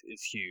community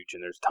is huge,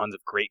 and there's tons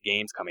of great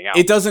games coming out.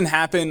 It doesn't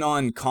happen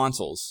on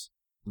consoles,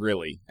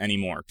 really,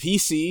 anymore.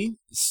 PC,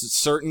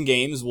 certain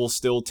games will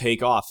still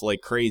take off like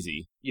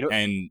crazy,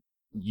 and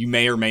you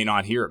may or may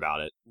not hear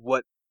about it.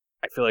 What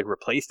I feel like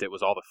replaced it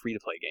was all the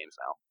free-to-play games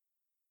now.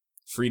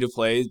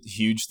 Free-to-play,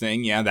 huge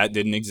thing. Yeah, that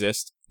didn't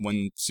exist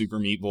when Super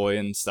Meat Boy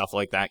and stuff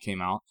like that came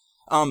out.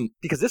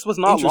 Because this was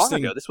not long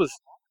ago. This was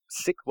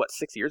 6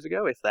 years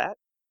ago, if that?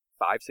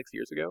 5, 6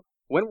 years ago?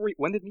 When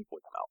did Meat Boy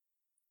come out?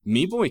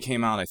 Meat Boy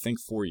came out, I think,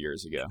 4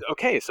 years ago.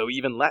 Okay, so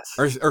even less.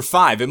 Or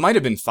 5. It might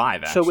have been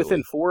 5, actually. So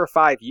within 4 or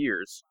 5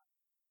 years,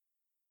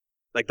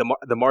 like,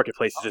 the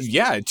marketplace just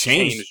it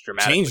changed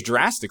dramatically. Changed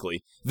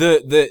drastically.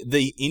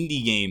 The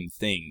indie game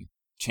thing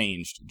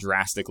changed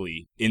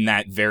drastically in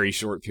that very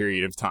short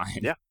period of time.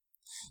 Yeah.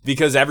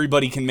 Because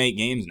everybody can make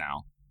games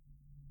now.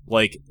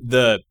 Like,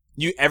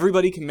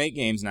 everybody can make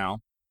games now,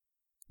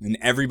 and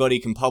everybody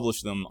can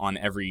publish them on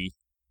every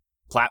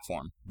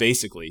platform,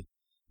 basically.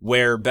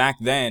 Where back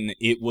then,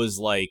 it was,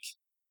 like,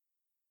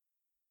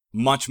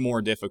 much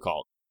more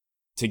difficult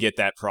to get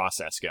that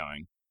process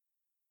going.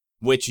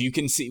 Which you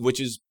can see,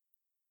 which is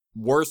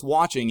worth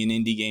watching in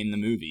Indie Game the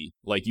Movie.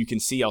 Like, you can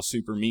see how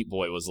Super Meat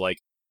Boy was, like,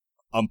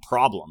 a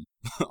problem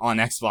on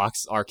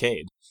Xbox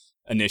Arcade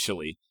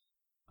initially.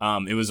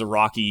 It was a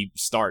rocky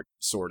start,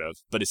 sort of,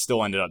 but it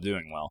still ended up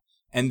doing well.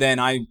 And then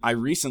I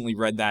recently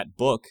read that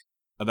book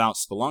about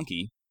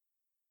Spelunky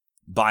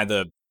by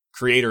the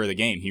creator of the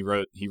game. He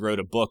wrote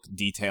a book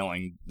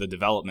detailing the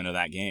development of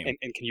that game.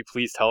 And can you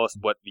please tell us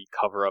what the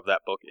cover of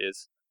that book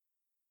is?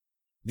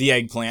 The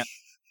eggplant.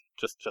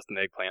 Just an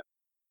eggplant.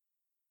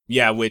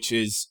 Yeah, which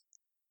is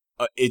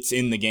it's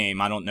in the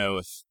game. I don't know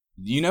if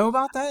you know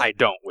about that. I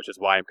don't, which is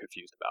why I'm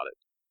confused about it.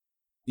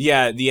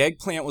 Yeah, the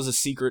eggplant was a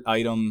secret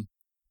item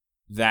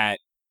that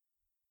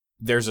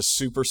there's a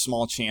super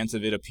small chance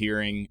of it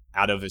appearing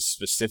out of a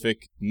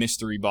specific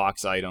mystery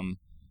box item.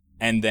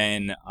 And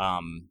then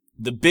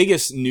the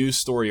biggest news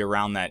story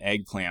around that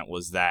eggplant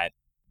was that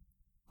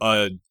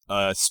a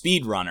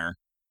speedrunner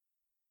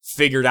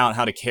figured out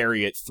how to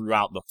carry it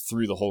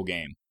through the whole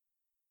game.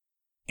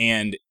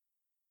 And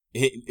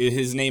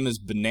his name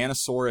is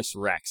Bananasaurus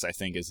Rex, I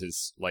think is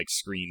his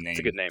screen name. It's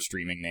a good name.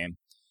 Streaming name.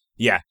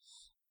 Yeah.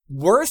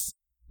 Worth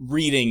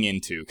reading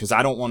into, because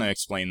I don't want to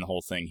explain the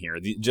whole thing here.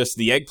 Just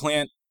the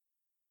eggplant,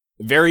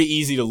 very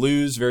easy to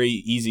lose, very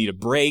easy to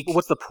break. Well,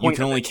 what's the point? You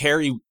can only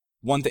carry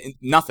one thing.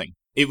 Nothing.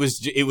 It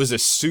was a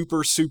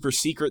super, super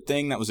secret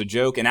thing that was a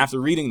joke. And after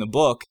reading the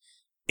book,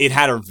 it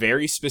had a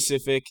very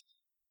specific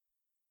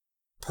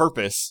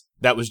purpose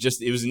that was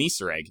it was an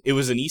Easter egg. It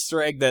was an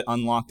Easter egg that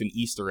unlocked an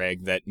Easter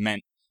egg that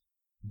meant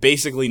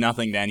basically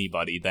nothing to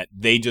anybody that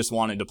they just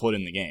wanted to put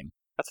in the game.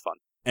 That's fun.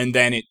 And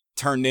then it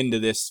turned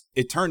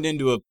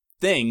into a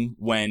thing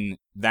when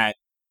that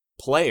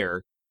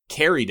player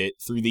carried it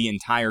through the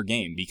entire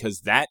game,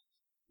 because that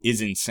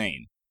is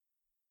insane.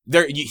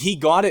 He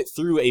got it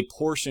through a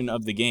portion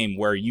of the game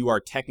where you are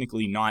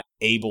technically not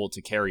able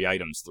to carry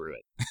items through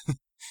it.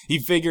 He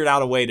figured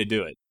out a way to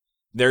do it.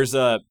 It's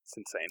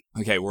insane.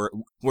 Okay,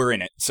 we're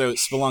in it. So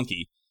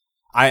Spelunky.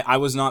 I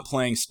was not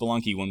playing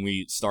Spelunky when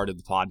we started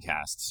the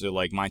podcast, so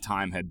my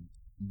time had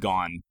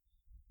gone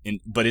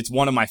but it's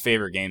one of my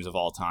favorite games of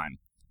all time.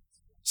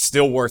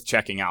 Still worth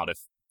checking out if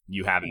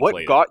you haven't What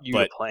played it. got you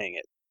to playing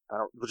it?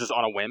 Just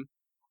on a whim?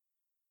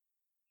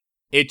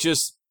 It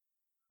just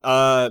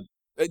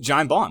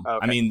Giant Bomb. Okay.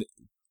 I mean,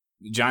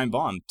 Giant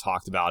Bomb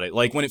talked about it.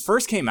 Like when it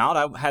first came out,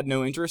 I had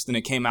no interest, and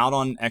it came out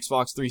on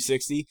Xbox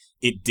 360.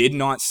 It did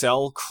not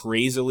sell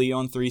crazily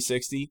on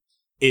 360.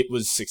 It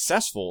was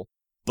successful,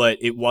 but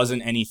it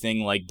wasn't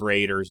anything like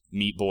Braid or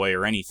Meat Boy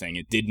or anything.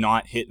 It did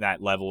not hit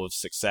that level of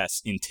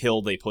success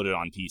until they put it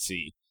on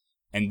PC.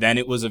 And then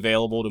it was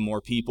available to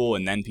more people,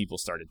 and then people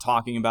started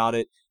talking about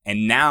it.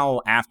 And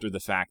now, after the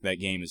fact, that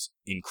game is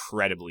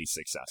incredibly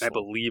successful. I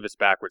believe it's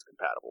backwards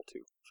compatible,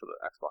 too, for the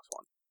Xbox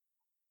One.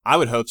 I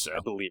would hope so. I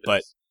believe it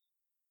is.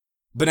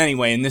 But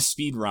anyway, in this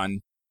speed run,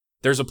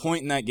 there's a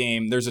point in that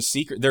game, there's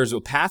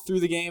a path through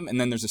the game, and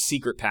then there's a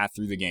secret path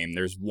through the game.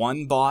 There's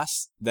one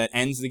boss that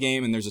ends the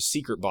game, and there's a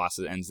secret boss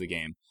that ends the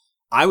game.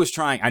 I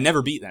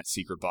never beat that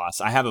secret boss.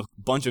 I have a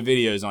bunch of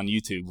videos on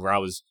YouTube where I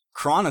was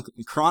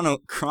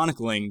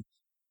chronicling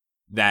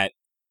that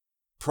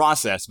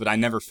process, but I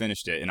never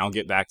finished it, and I'll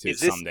get back to it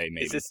someday,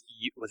 maybe.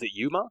 Was it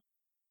Yuma?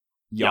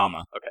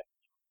 Yama. Okay.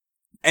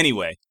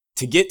 Anyway,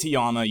 to get to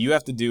Yama, you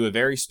have to do a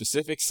very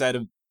specific set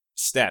of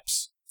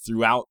steps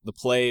throughout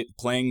the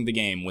playing the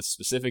game with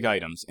specific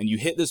items, and you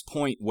hit this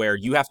point where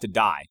you have to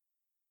die.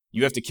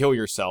 You have to kill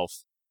yourself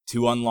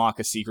to unlock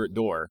a secret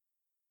door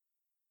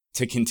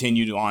to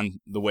continue on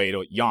the way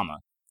to Yama.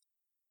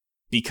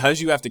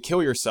 Because you have to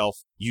kill yourself,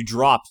 you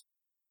drop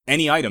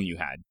any item you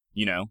had.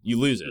 You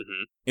lose it,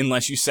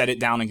 unless you set it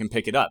down and can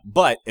pick it up.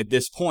 But at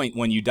this point,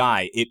 when you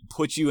die, it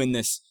puts you in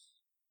this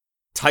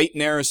tight,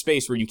 narrow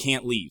space where you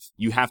can't leave.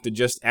 You have to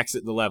just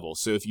exit the level.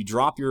 So if you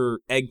drop your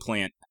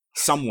eggplant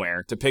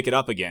somewhere to pick it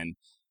up again,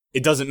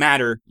 it doesn't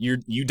matter.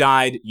 You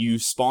died. You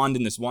spawned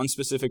in this one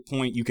specific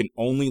point. You can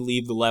only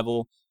leave the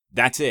level.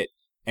 That's it.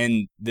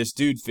 And this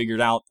dude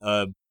figured out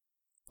a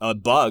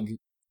bug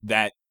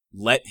that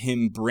let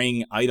him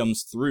bring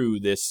items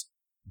through this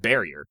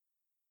barrier.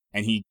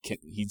 And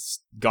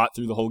he's got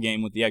through the whole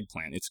game with the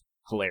eggplant. It's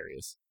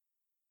hilarious.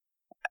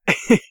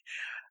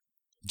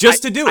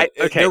 Just to do it.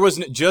 There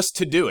wasn't just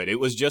to do it. It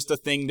was just a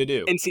thing to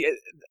do. And see,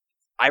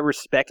 I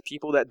respect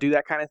people that do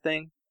that kind of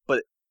thing,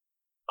 but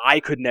I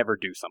could never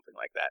do something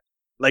like that.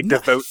 Like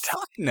devote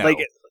time. No.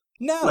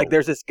 No. Like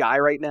there's this guy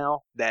right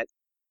now that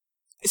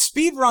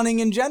speedrunning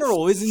in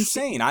general is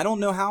insane. I don't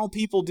know how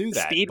people do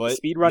that.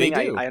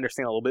 Speedrunning, I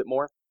understand a little bit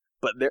more.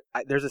 But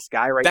there's this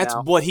guy now. That's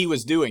what he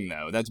was doing,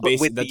 though.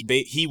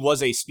 He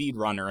was a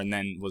speedrunner and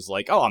then was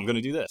like, "Oh, I'm going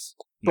to do this."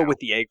 But with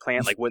the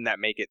eggplant, wouldn't that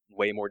make it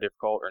way more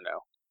difficult, or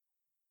no?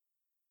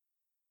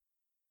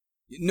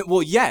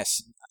 Well,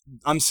 yes.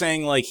 I'm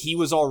saying he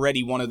was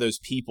already one of those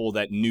people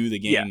that knew the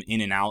game in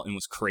and out and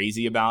was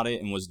crazy about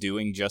it and was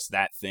doing just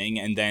that thing,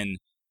 and then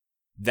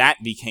that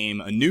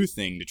became a new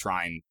thing to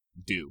try and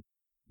do.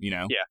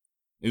 Yeah.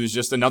 It was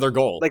just another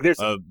goal.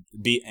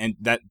 And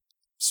that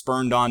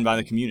spurned on by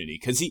the community,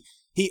 because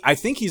I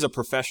think he's a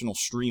professional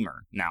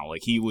streamer now.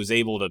 He was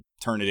able to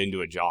turn it into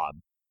a job.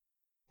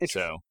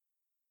 So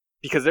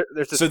because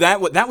there's this, so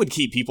that would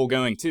keep people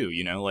going too.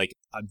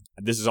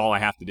 This is all I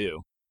have to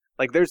do.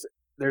 There's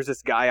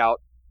this guy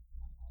out.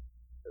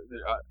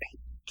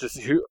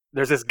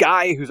 There's this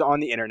guy who's on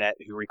the internet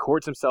who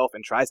records himself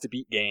and tries to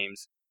beat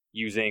games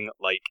using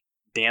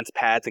dance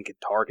pads and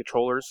guitar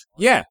controllers.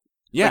 Yeah,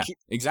 exactly.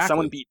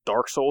 Someone beat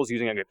Dark Souls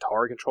using a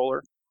guitar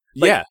controller.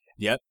 Yeah,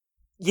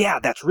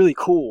 that's really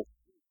cool.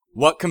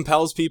 What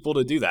compels people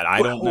to do that?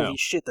 I don't know. Holy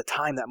shit, the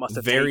time that must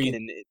have taken,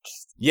 and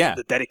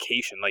the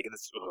dedication.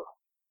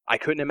 I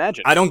couldn't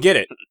imagine. I don't get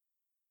it.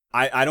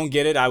 I don't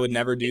get it. I would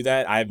never do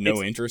that. I have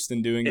no interest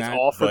in doing that. It's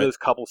all for those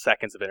couple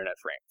seconds of internet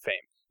fame,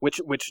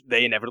 which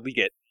they inevitably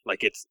get.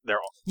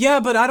 Yeah,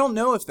 but I don't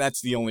know if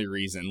that's the only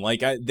reason.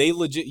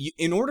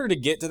 In order to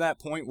get to that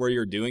point where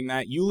you're doing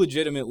that, you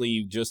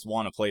legitimately just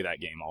want to play that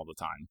game all the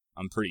time.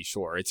 I'm pretty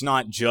sure. It's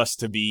not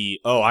just to be,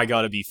 I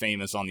gotta be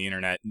famous on the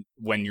internet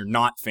when you're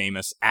not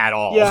famous at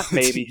all. Yeah,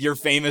 maybe. You're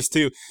famous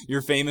to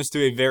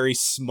a very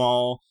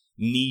small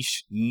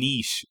niche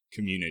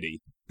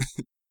community.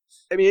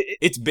 I mean,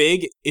 it's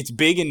big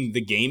in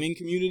the gaming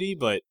community,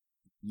 but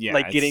yeah.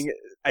 I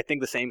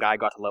think the same guy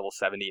got to level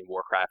 70 in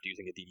Warcraft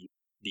using a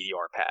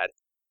DDR pad.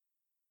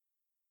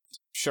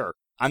 Sure.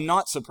 I'm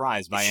not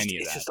surprised by any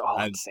of that. It's just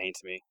all insane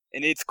to me.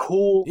 And it's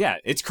cool. Yeah,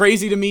 it's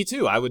crazy to me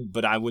too. I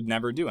would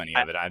never do any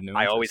of it. I have no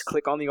interest. I always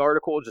click on the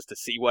article just to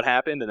see what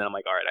happened, and then I'm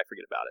like, all right, I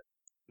forget about it.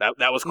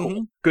 That was cool.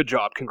 Mm-hmm. Good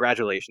job.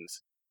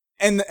 Congratulations.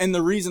 And the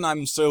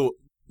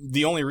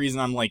only reason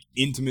I'm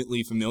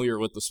intimately familiar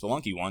with the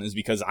Spelunky one is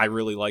because I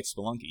really like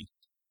Spelunky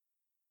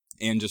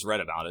and just read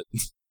about it.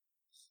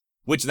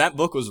 Which that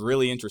book was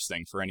really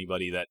interesting for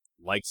anybody that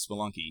likes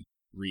Spelunky.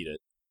 Read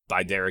it,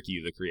 by Derek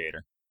Yu, the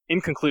creator.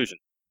 In conclusion,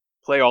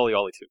 play Ollie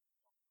Ollie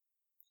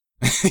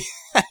 2.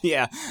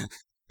 Yeah.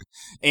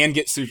 And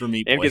get Super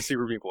Meat Boy.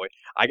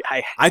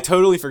 I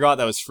totally forgot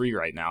that was free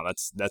right now.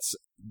 That's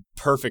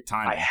perfect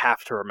timing. I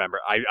have to remember.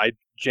 I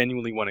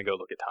genuinely want to go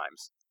look at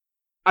times.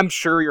 I'm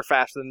sure you're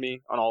faster than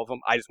me on all of them.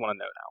 I just want to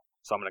know now.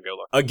 So I'm gonna go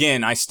look.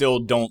 Again, I still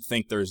don't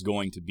think there's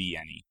going to be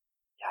any.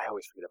 Yeah, I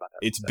always forget about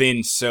that.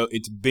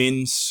 It's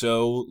been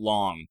so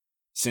long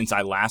since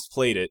I last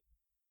played it,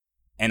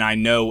 and I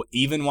know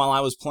even while I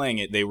was playing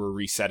it, they were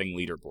resetting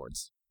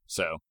leaderboards.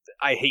 So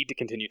I hate to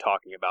continue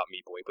talking about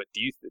Meat Boy, but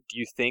do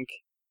you think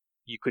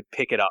you could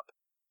pick it up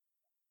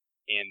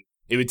and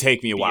it would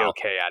take me a while.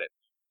 Okay at it?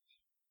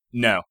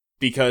 No,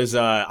 because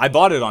I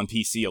bought it on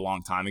PC a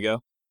long time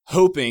ago,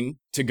 hoping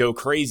to go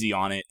crazy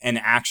on it and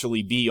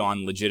actually be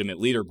on legitimate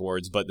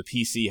leaderboards, but the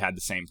PC had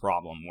the same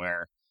problem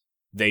where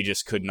they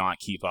just could not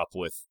keep up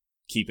with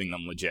keeping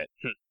them legit.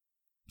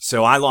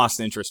 So I lost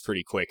interest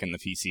pretty quick in the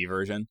PC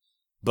version,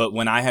 but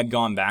when I had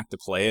gone back to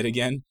play it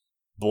again,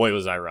 boy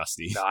was I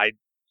rusty. No,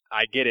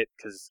 I get it,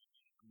 because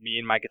me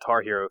and my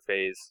Guitar Hero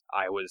phase,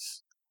 I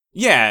was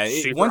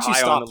super once you high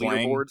stop on the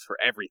playing leaderboards for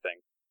everything,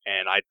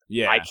 and I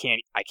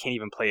can't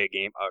even play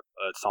a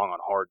song on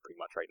hard pretty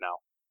much right now.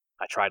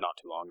 I tried not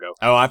too long ago.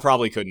 Oh, I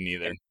probably couldn't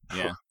either.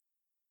 Yeah.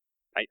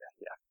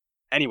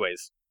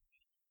 Anyways,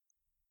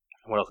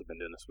 what else have you been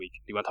doing this week?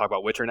 Do you want to talk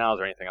about Witcher now? Is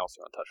there anything else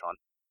you want to touch on?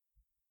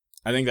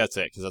 I think that's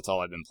it, because that's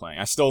all I've been playing.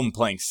 I still am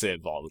playing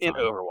Civ all the time.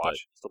 In Overwatch.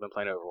 Still been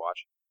playing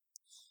Overwatch.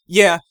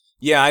 Yeah,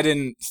 I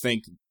didn't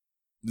think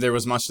there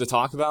was much to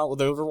talk about with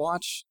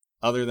Overwatch,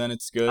 other than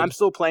it's good. I'm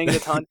still playing it a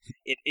ton.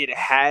 It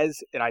has,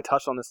 and I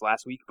touched on this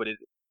last week, but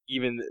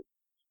even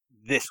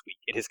this week,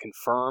 it has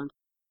confirmed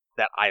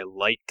that I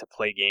like to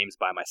play games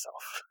by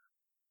myself.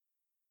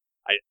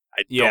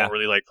 I don't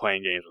really like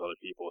playing games with other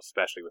people,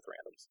 especially with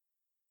randoms.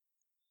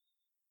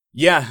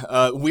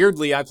 Yeah,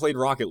 weirdly, I played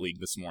Rocket League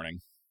this morning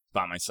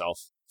by myself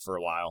for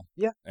a while.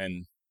 Yeah.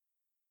 And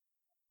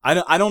I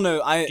don't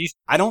know,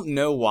 I don't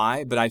know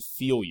why, but I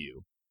feel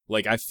you.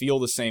 Like, I feel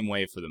the same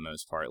way for the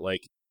most part.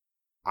 Like,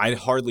 I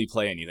hardly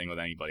play anything with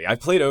anybody. I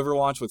played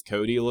Overwatch with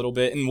Cody a little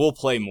bit, and we'll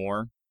play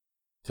more,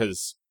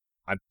 because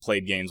I've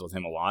played games with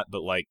him a lot,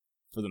 but, like,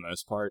 for the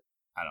most part,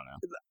 I don't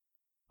know.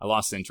 I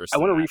lost interest. I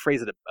want to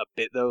rephrase it a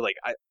bit, though. Like,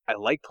 I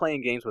like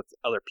playing games with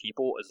other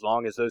people as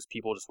long as those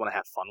people just want to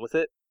have fun with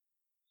it.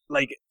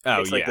 Like,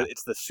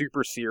 it's the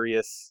super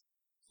serious.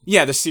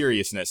 Yeah, the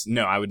seriousness.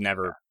 No, I would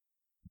never.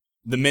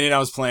 The minute I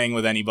was playing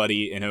with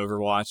anybody in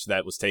Overwatch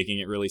that was taking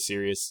it really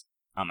serious,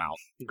 I'm out.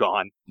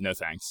 Gone. No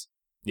thanks.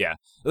 Yeah.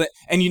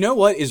 And you know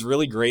what is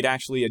really great,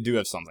 actually? I do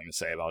have something to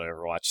say about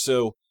Overwatch.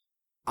 So,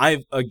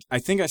 I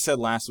think I said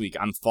last week,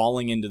 I'm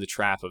falling into the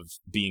trap of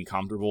being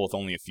comfortable with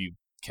only a few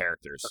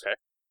characters. Okay.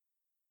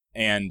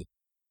 And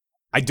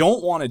I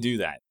don't want to do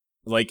that.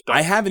 Like,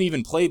 I haven't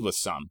even played with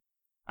some.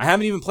 I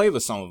haven't even played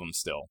with some of them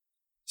still.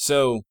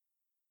 So,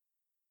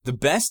 the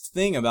best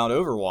thing about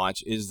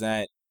Overwatch is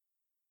that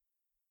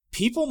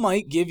people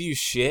might give you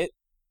shit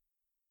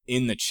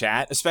in the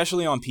chat,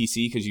 especially on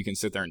PC, because you can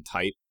sit there and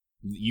type.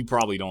 You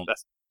probably don't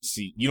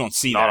see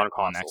that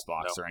on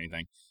Xbox or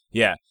anything.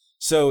 Yeah.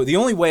 So the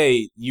only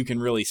way you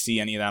can really see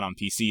any of that on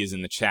PC is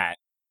in the chat,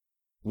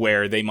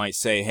 where they might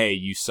say, "Hey,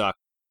 you suck,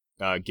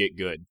 get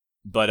good."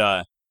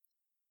 But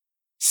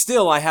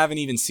still, I haven't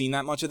even seen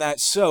that much of that,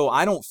 so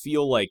I don't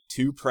feel like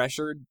too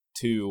pressured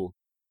to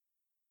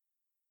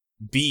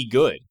be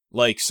good.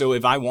 Like, so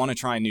if I want to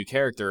try a new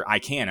character, I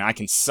can, and I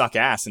can suck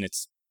ass, and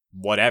it's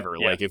whatever.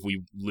 Yeah. Like, if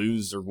we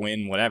lose or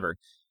win, whatever.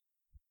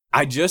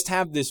 I just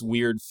have this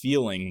weird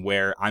feeling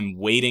where I'm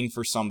waiting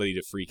for somebody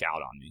to freak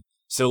out on me.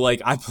 So,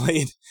 like, I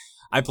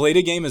played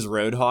a game as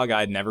Roadhog. I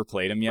had never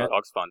played him yet.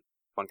 Roadhog's fun.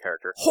 Fun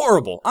character.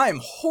 Horrible. I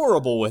am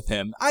horrible with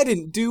him. I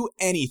didn't do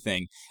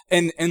anything.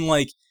 And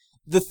like,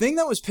 the thing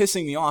that was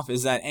pissing me off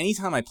is that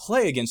anytime I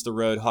play against a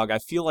Roadhog, I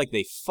feel like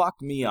they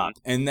fuck me up.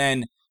 And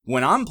then,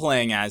 when I'm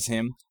playing as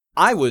him,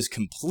 I was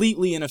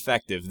completely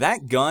ineffective.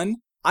 That gun,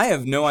 I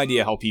have no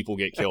idea how people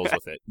get kills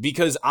with it.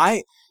 Because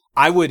I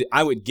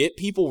would get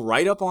people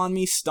right up on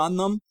me, stun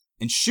them,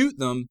 and shoot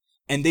them,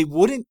 and they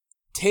wouldn't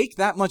take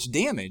that much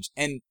damage.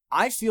 And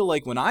I feel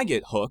like when I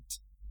get hooked,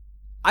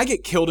 I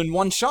get killed in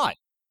one shot.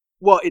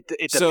 Well, it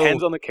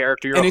depends on the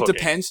character you're hooking. And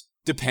it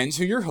depends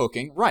who you're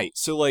hooking. Right.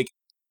 So, like,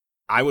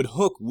 I would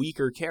hook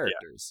weaker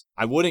characters.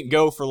 Yeah. I wouldn't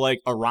go for, like,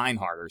 a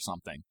Reinhardt or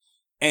something.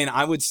 And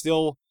I would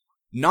still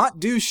not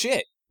do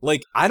shit.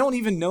 Like, I don't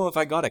even know if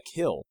I got a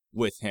kill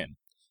with him.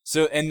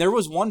 So, and there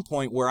was one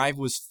point where I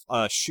was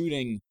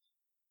shooting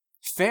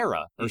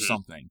Pharah or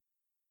something.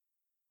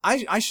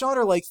 I shot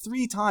her like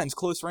 3 times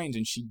close range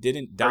and she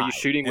didn't die. Are you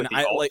shooting with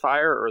the alt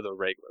fire or the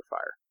regular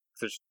fire?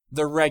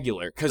 The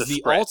regular, because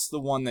the alt's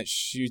the one that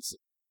shoots.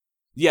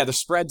 Yeah, the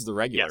spread's the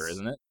regular,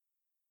 isn't it?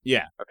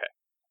 Yeah. Okay.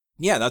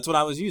 Yeah, that's what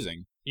I was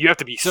using. You have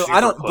to be super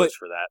close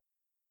for that.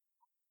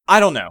 I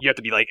don't know. You have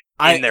to be like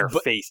in their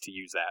face to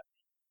use that.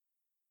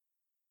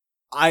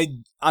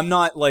 I'm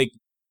not like,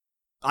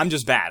 I'm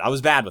just bad. I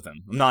was bad with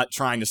him. I'm not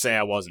trying to say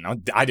I wasn't.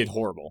 I did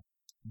horrible.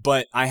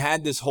 But I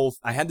had this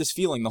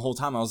feeling the whole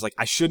time. I was like,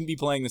 I shouldn't be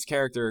playing this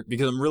character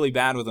because I'm really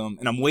bad with him,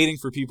 and I'm waiting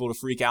for people to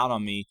freak out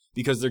on me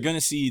because they're going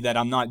to see that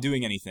I'm not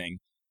doing anything.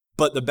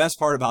 But the best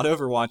part about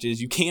Overwatch is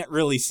you can't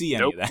really see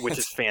any of that. Which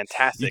is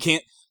fantastic.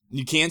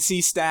 You can't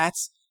see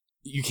stats.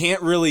 you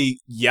can't really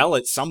yell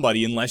at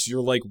somebody unless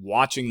you're like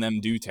watching them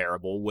do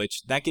terrible,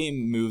 which that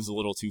game moves a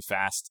little too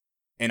fast.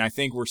 And I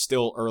think we're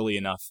still early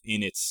enough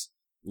in its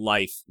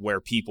life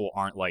where people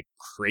aren't like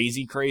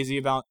crazy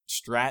about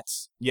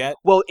strats yet.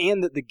 Well,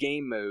 and that the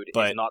game mode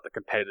is not the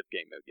competitive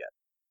game mode yet.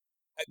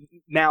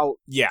 Now,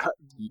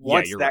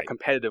 once that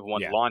competitive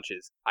one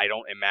launches, I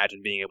don't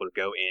imagine being able to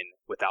go in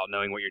without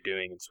knowing what you're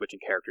doing and switching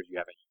characters you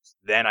haven't used.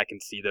 Then I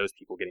can see those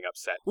people getting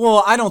upset.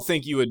 Well, I don't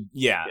think you would.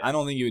 I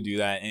don't think you would do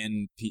that.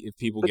 And if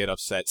people get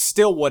upset,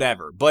 still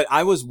whatever. But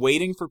I was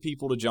waiting for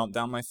people to jump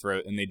down my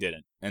throat, and they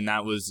didn't. And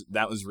that was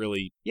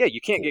really you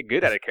can't get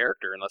good at a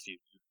character unless you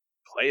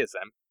play as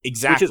them.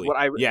 Exactly. Which is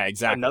what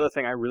exactly. Another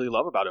thing I really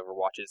love about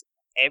Overwatch is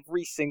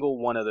every single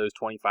one of those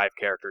 25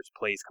 characters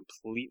plays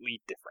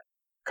completely different.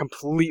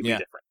 Completely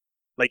different.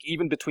 Like,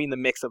 even between the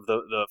mix of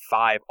the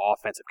 5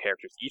 offensive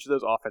characters, each of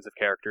those offensive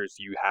characters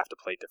you have to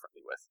play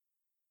differently with.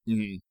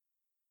 Mm-hmm.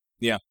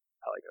 Yeah.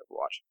 I like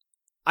Overwatch.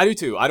 I do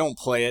too. I don't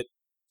play it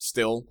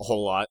still a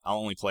whole lot. I'll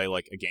only play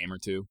like a game or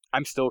two.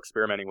 I'm still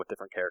experimenting with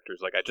different characters.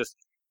 Like,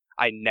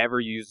 I never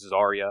used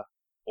Zarya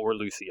or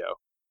Lucio.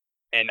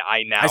 And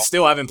I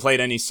still haven't played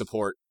any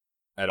support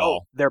at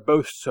all. They're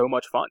both so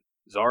much fun.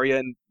 Zarya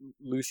and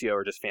Lucio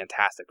are just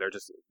fantastic.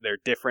 They're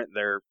different.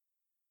 They're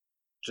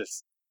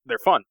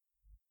fun.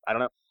 I don't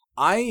know.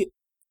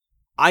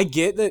 I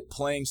get that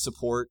playing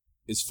support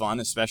is fun,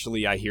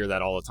 especially I hear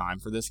that all the time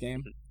for this game.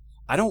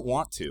 Mm-hmm. I don't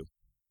want to.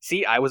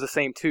 See, I was the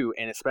same too,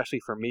 and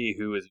especially for me,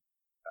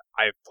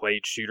 I've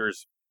played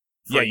shooters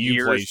for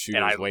years, played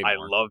shooters and I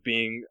love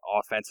being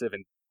offensive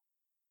and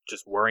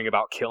just worrying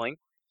about killing.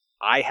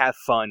 I have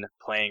fun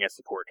playing as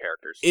support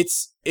characters.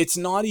 It's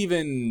not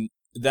even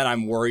that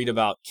I'm worried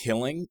about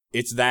killing.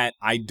 It's that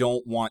I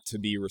don't want to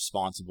be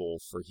responsible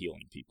for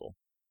healing people.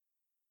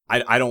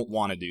 I don't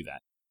want to do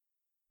that.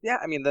 Yeah,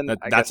 I mean, then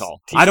that's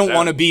all. I don't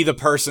want to be the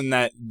person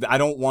I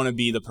don't want to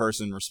be the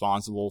person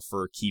responsible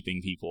for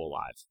keeping people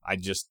alive.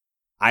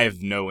 I have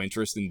no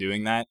interest in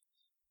doing that.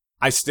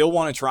 I still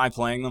want to try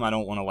playing them. I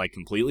don't want to like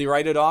completely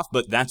write it off,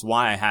 but that's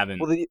why I haven't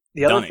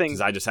done it,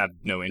 because I just have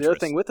no interest. The other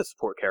thing with the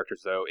support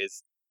characters, though,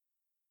 is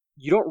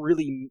you don't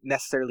really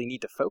necessarily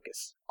need to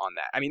focus on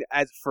that. I mean,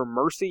 as for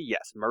Mercy,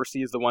 yes,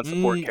 Mercy is the one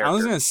support character. I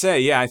was going to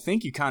say, I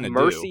think you kind of do.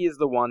 Mercy is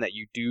the one that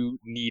you do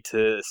need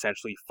to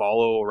essentially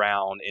follow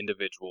around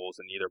individuals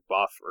and either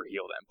buff or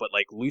heal them. But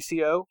like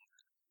Lucio,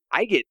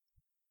 I get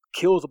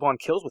kills upon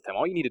kills with him.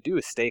 All you need to do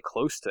is stay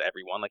close to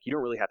everyone. Like, you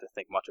don't really have to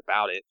think much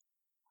about it.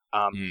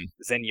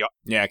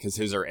 Yeah, because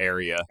his are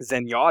area.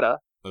 Zenyatta,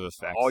 of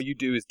effects. All you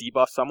do is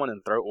debuff someone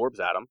and throw orbs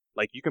at them.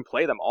 Like, you can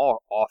play them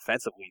all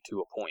offensively to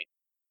a point.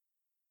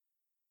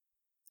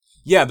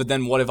 Yeah, but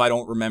then what if I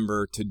don't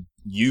remember to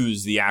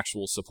use the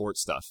actual support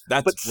stuff?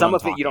 But some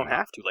of it you don't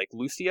have to. Like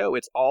Lucio,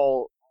 it's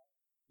all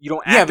you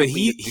don't. Yeah, but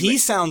he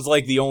sounds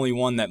like the only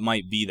one that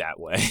might be that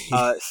way.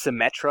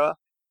 Symmetra,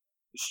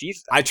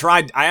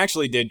 I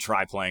actually did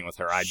try playing with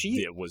her.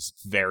 It was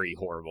very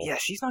horrible. Yeah,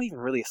 she's not even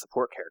really a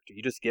support character.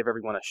 You just give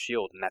everyone a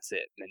shield and that's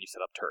it, and then you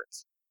set up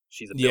turrets.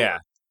 She's a builder.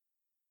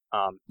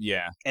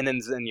 Yeah. And then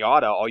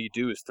Zenyatta, all you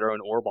do is throw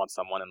an orb on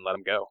someone and let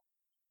them go.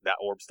 That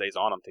orb stays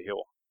on them to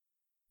heal.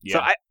 Yeah,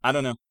 so I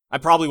don't know. I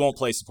probably won't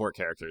play support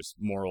characters.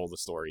 Moral of the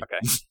story.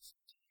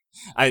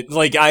 Okay.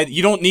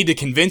 You don't need to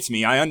convince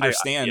me. I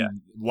understand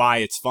why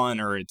it's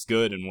fun or it's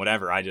good and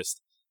whatever. I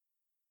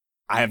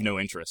have no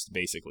interest,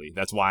 basically.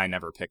 That's why I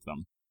never pick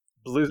them.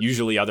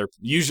 Usually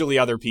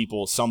other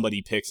people,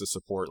 somebody picks a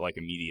support like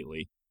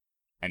immediately.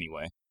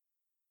 Anyway.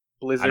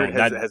 Blizzard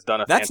has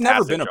done a fantastic That's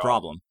never been a job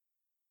problem.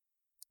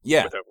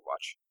 Yeah. With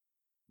Overwatch.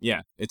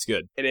 Yeah, it's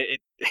good. And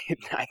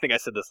I think I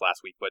said this last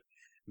week, but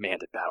man,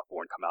 did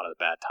Battleborn come out at a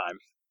bad time.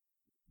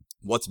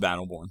 What's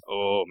Battleborn?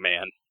 Oh,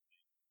 man.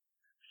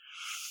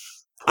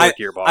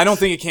 Gearbox. I don't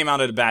think it came out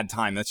at a bad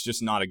time. That's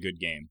just not a good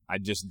game. I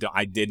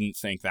didn't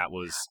think that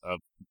was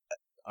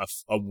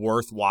a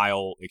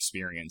worthwhile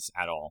experience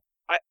at all.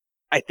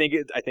 I think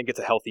it's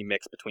a healthy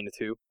mix between the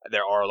two.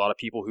 There are a lot of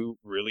people who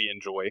really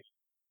enjoy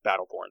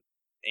Battleborn,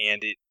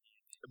 and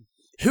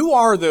who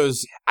are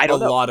those? I don't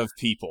know. Lot of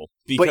people,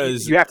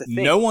 because you have to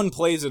think. No one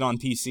plays it on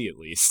PC at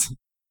least.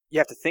 You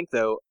have to think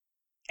though.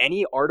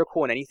 Any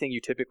article and anything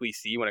you typically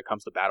see when it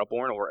comes to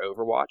Battleborn or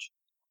Overwatch,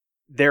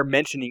 they're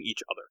mentioning each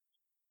other.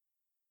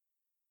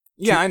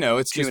 Yeah, I know.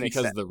 It's just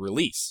because of the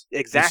release.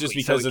 Exactly. It's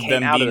just because of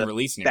them being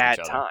released near each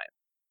other. Bad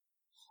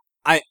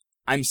time.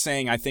 I'm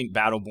saying I think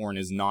Battleborn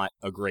is not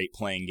a great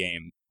playing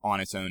game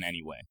on its own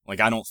anyway. Like,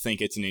 I don't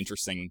think it's an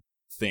interesting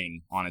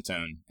thing on its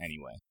own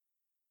anyway.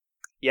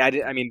 Yeah,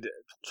 I mean,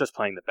 just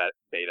playing the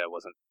beta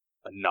wasn't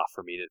enough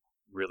for me to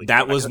really...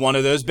 That was one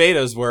of those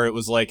betas where it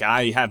was like,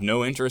 I have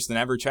no interest in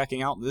ever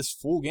checking out this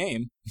full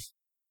game.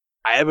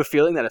 I have a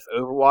feeling that if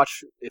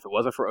it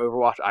wasn't for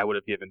Overwatch, I would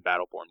have given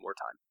Battleborn more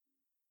time.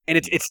 And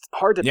it's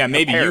hard to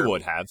maybe you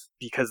would have.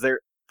 Because they're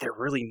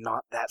really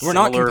not that we're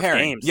similar not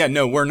comparing. games. Yeah,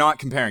 no, we're not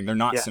comparing. They're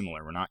not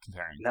similar. We're not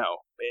comparing. No.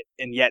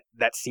 And yet,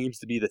 that seems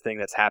to be the thing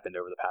that's happened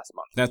over the past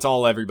month. That's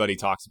all everybody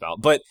talks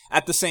about. But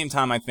at the same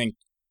time, I think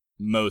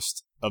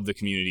most of the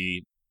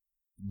community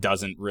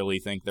doesn't really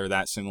think they're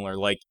that similar.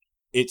 Like,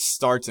 it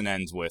starts and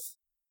ends with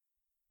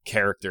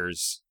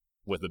characters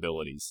with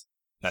abilities.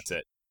 That's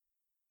it.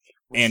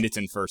 And it's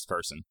in first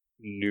person.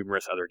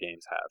 Numerous other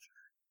games have.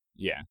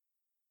 Yeah.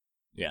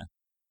 Yeah.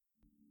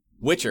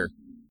 Witcher.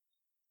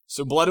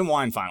 So Blood and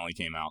Wine finally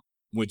came out,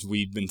 which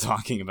we've been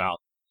talking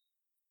about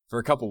for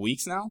a couple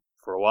weeks now.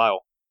 For a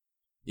while.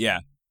 Yeah.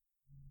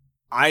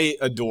 I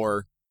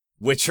adore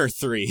Witcher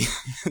 3.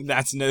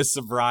 That's no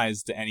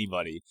surprise to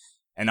anybody.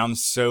 And I'm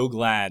so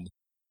glad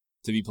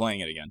to be playing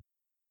it again.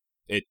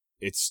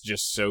 It's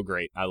just so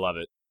great. I love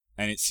it.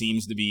 And it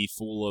seems to be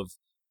full of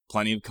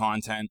plenty of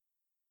content.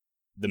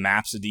 The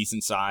map's a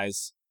decent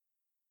size.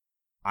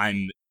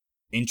 I'm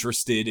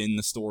interested in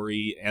the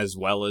story as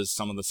well as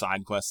some of the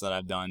side quests that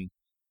I've done.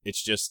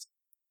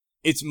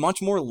 It's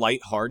much more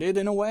lighthearted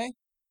in a way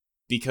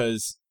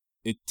because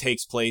it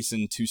takes place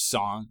in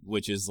Toussaint,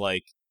 which is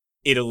like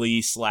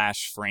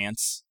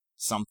Italy/France,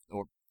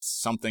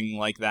 something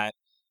like that.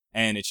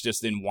 And it's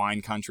just in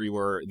wine country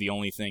where the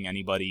only thing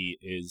anybody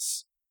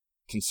is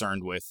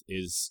concerned with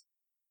is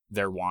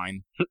their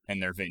wine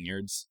and their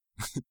vineyards.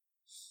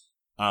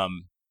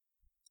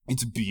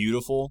 It's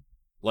beautiful.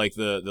 Like,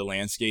 the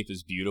landscape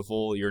is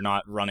beautiful. You're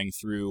not running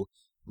through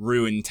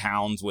ruined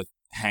towns with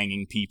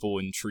hanging people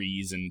and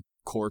trees and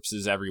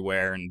corpses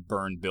everywhere and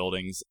burned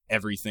buildings.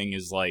 Everything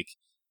is like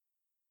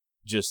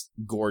just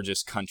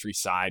gorgeous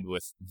countryside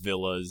with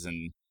villas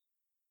and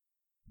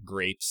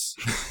grapes.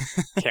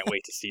 Can't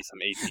wait to see some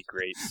AP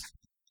grapes.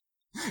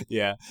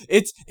 Yeah,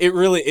 it's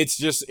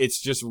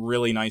just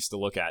really nice to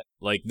look at.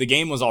 Like, the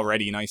game was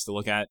already nice to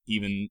look at,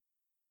 even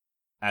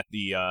at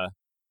the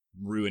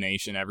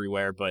ruination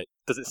everywhere. But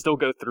does it still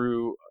go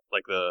through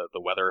like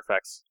the weather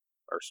effects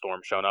or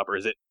storm showing up, or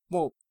is it?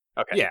 Well,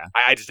 okay. Yeah,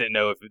 I just didn't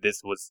know if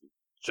this was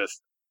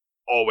just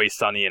always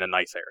sunny in a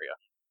nice area.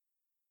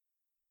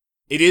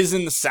 It is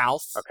in the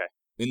south. Okay.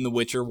 In the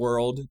Witcher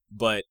world,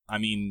 but I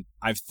mean,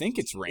 I think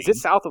it's rain. Is it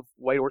south of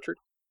White Orchard?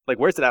 Like,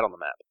 where's it at on the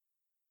map?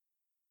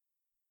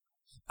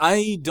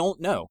 I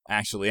don't know,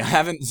 actually. I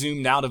haven't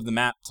zoomed out of the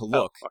map to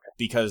look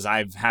because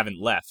I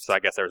haven't left. So I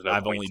guess there's no.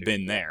 I've only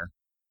been there.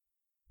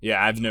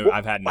 Yeah, I've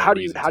had no. How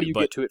do you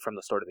get to it from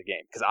the start of the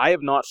game? Because I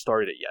have not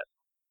started it yet.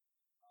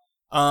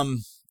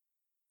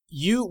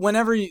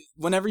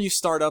 Whenever you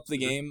start up the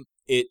game,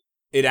 it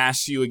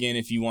asks you again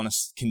if you want to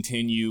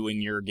continue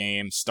in your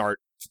game, start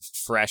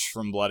fresh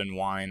from Blood and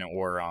Wine,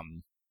 or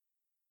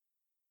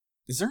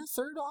is there a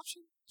third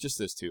option? Just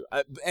those two.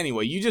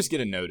 Anyway, you just get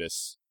a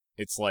notice.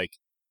 It's like,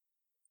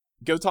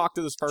 go talk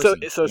to this person so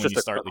it's when just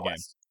you start the game.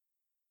 Quest.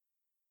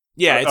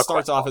 Yeah, it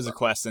starts off as a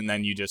quest, and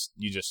then you just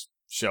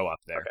show up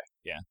there. Okay.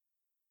 Yeah.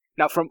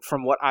 Now,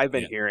 from what I've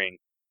been hearing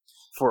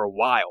for a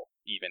while,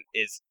 even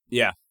is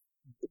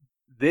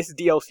this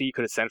DLC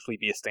could essentially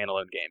be a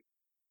standalone game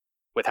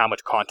with how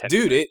much content.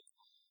 Dude,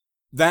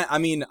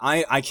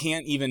 I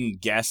can't even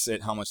guess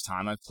at how much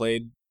time I've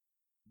played.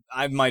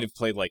 I might have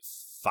played like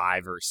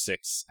 5 or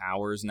 6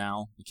 hours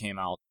now. It came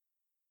out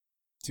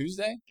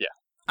Tuesday? Yeah.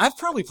 I've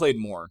probably played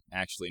more,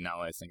 actually, now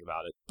that I think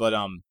about it. But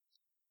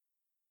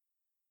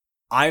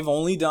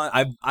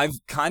I've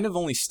kind of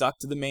only stuck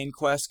to the main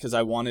quest because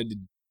I wanted to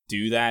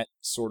do that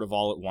sort of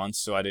all at once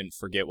so I didn't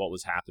forget what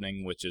was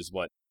happening, which is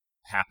what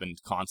happened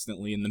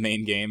constantly in the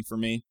main game for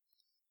me.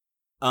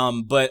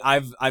 But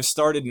I've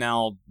started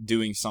now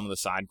doing some of the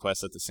side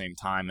quests at the same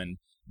time, and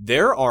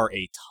there are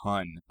a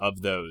ton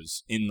of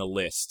those in the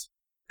list.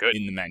 Good.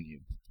 In the menu.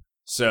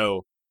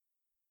 So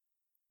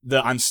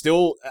I'm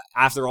still,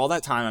 after all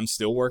that time, I'm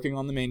still working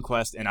on the main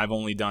quest, and I've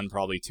only done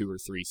probably 2 or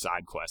 3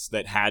 side quests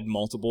that had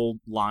multiple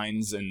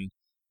lines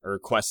or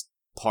quest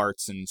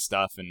parts and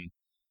stuff, and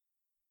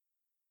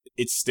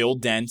it's still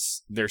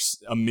dense.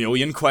 There's a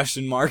million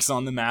question marks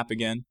on the map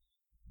again.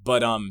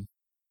 But one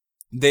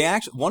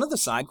of the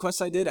side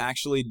quests I did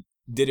actually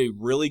did a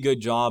really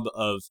good job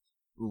of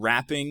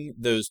wrapping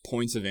those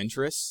points of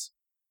interest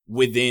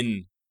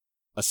within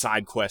a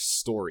side quest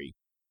story.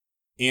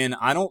 And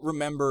I don't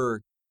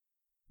remember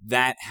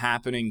that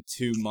happening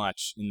too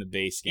much in the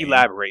base game.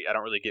 Elaborate. I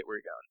don't really get where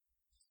you're going.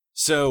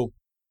 So,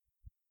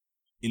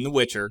 in The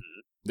Witcher,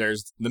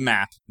 there's the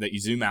map that you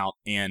zoom out,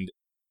 and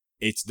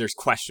there's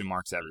question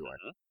marks everywhere.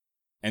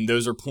 And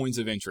those are points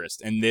of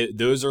interest. And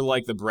those are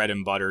like the bread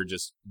and butter,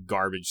 just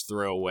garbage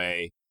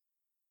throwaway,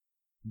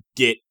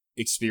 get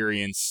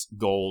experience,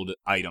 gold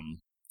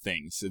item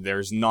things. So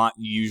there's not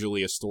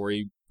usually a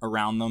story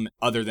around them,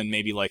 other than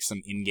maybe like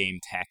some in-game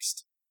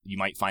text. You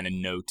might find a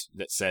note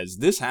that says,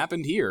 this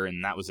happened here,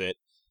 and that was it.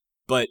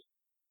 But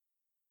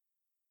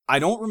I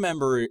don't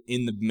remember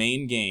in the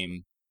main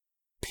game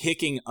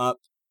picking up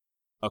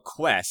a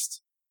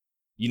quest,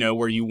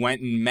 where you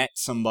went and met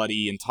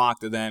somebody and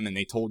talked to them and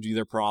they told you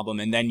their problem,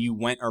 and then you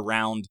went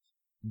around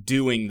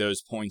doing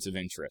those points of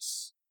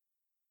interest.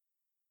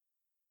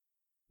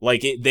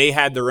 Like, they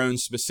had their own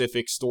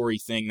specific story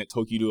thing that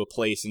took you to a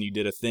place and you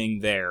did a thing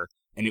there,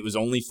 and it was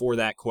only for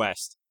that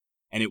quest,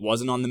 and it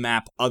wasn't on the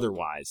map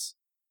otherwise.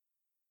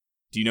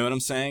 Do you know what I'm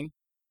saying?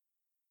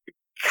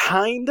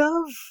 Kind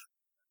of.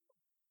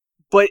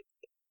 But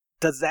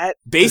Does that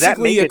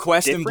basically make a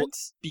quest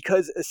difference?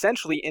 Because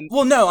essentially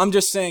Well, no, I'm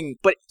just saying.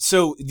 But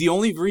so the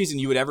only reason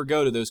you would ever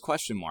go to those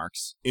question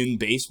marks in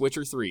base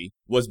Witcher 3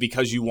 was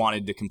because you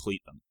wanted to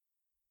complete them.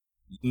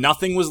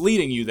 Nothing was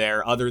leading you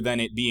there other than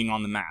it being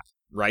on the map,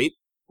 right?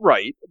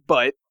 Right,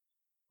 but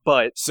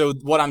so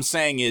what I'm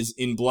saying is,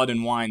 in Blood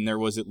and Wine, there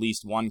was at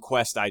least one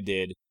quest I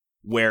did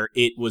where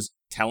it was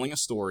telling a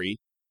story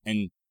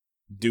and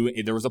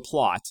there was a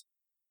plot,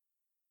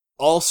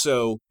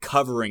 also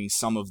covering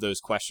some of those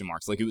question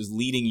marks. Like, it was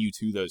leading you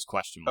to those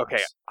question marks.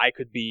 Okay, I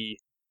could be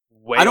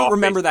way I don't off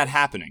remember base that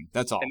happening.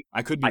 That's all. and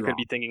I could be wrong. I could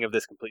be thinking of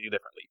this completely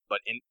differently. But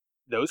in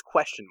those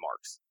question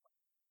marks,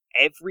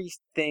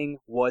 everything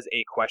was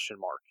a question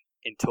mark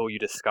until you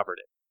discovered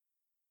it.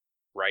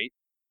 Right?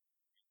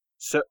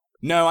 So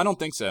no, I don't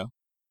think so.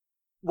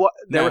 Well,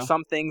 there were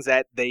some things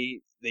that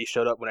they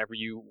showed up whenever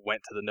you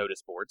went to the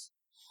notice boards.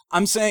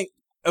 I'm saying,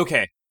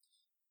 okay,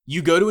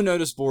 you go to a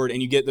notice board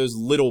and you get those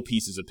little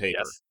pieces of paper.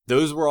 Yes.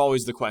 Those were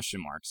always the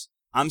question marks.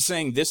 I'm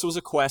saying this was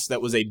a quest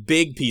that was a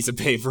big piece of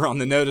paper on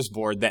the notice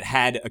board that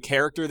had a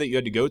character that you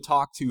had to go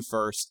talk to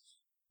first,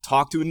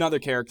 talk to another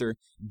character,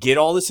 get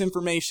all this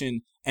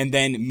information, and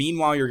then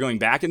meanwhile you're going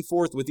back and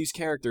forth with these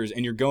characters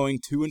and you're going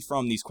to and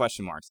from these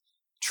question marks.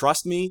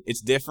 Trust me,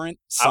 it's different.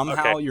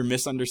 Somehow You're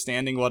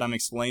misunderstanding what I'm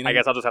explaining. I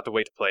guess I'll just have to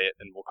wait to play it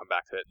and we'll come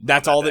back to it.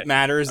 That's all that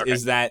matters,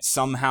 is that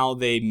somehow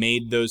they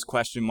made those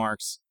question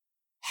marks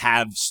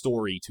have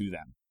story to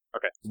them.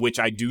 Okay.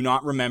 Which I do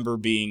not remember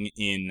being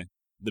in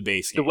the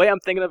base game. The way I'm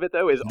thinking of it,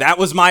 though, is... That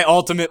was my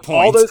ultimate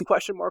point. All those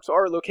question marks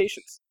are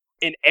locations.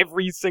 In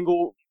every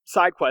single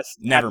side quest,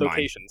 never had mind.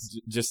 Locations.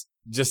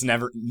 Just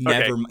never...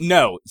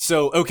 No.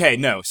 So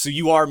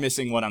you are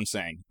missing what I'm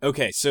saying.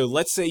 Okay, so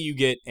let's say you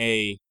get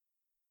a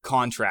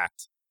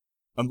contract,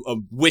 a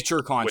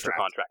Witcher contract.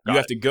 You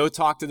have to go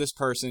talk to this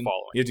person.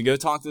 You have to go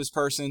talk to this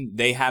person.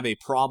 They have a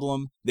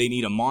problem. They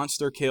need a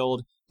monster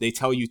killed. They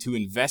tell you to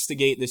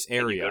investigate this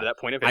area. You go to that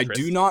point of interest.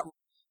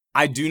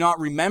 I do not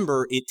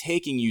remember it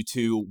taking you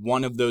to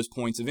one of those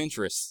points of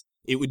interest.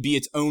 It would be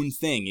its own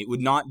thing. It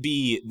would not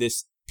be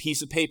this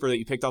piece of paper that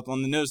you picked up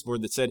on the notice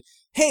board that said,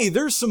 hey,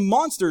 there's some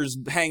monsters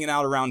hanging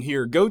out around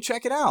here. Go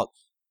check it out.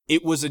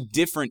 It was a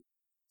different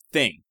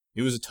thing.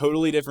 It was a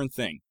totally different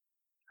thing.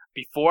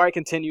 Before I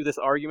continue this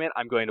argument,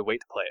 I'm going to wait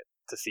to play it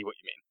to see what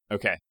you mean.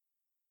 Okay.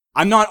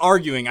 I'm not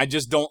arguing. I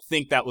just don't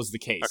think that was the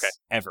case. Okay.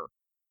 Ever.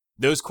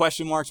 Those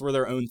question marks were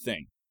their own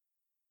thing.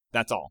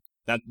 That's all.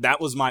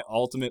 That was my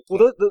ultimate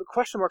point. Well, the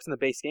question marks in the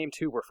base game,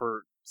 too, were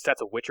for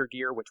sets of Witcher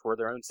gear, which were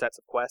their own sets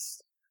of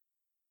quests.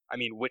 I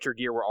mean, Witcher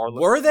gear were our...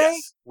 Were they?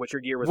 Yes. Witcher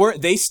gear was...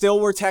 They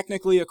still were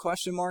technically a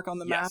question mark on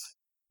the map?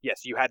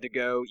 Yes, you had to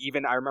go...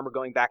 Even, I remember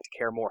going back to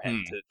Kaer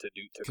Morhen to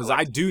do... Because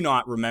I do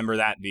not remember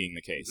that being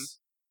the case.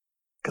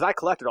 Because I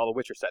collected all the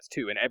Witcher sets,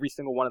 too, and every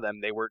single one of them,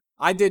 they were...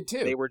 I did,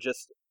 too. They were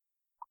just...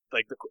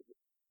 Like,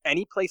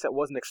 any place that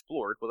wasn't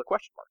explored was a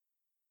question mark.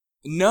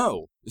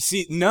 No.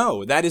 See,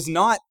 no, that is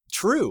not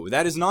true.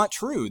 That is not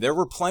true. There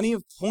were plenty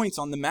of points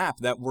on the map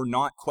that were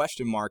not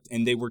question marked,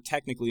 and they were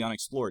technically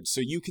unexplored. So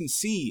you can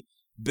see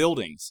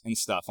buildings and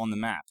stuff on the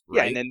map,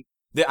 right? Yeah, and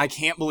then... I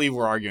can't believe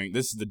we're arguing.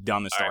 This is the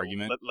dumbest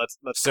argument. Let's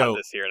cut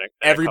this here in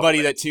a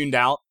everybody that tuned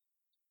out,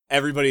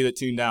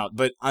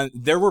 but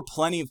there were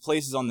plenty of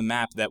places on the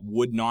map that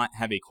would not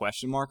have a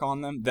question mark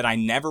on them that I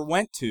never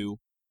went to,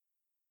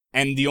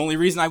 and the only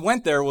reason I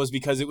went there was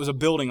because it was a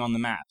building on the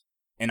map.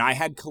 And I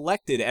had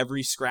collected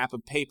every scrap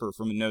of paper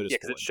from a notice board. Yeah,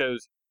 because it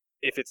shows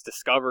if it's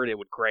discovered, it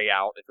would gray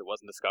out. If it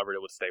wasn't discovered,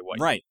 it would stay white.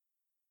 Right.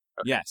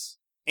 Okay. Yes.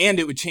 And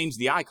it would change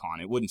the icon.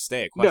 It wouldn't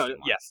stay a question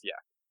mark. Yes, yeah.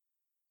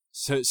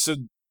 So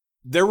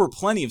there were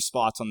plenty of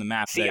spots on the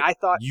map I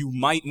thought you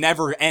might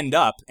never end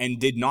up and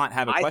did not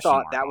have a question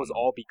mark. I thought that was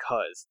all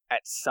because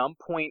at some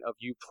point of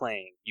you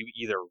playing, you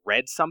either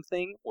read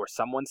something or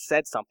someone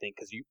said something.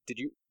 Because do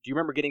you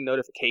remember getting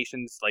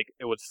notifications like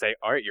it would say,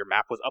 all right, your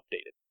map was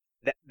updated?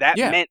 That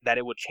meant that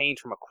it would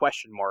change from a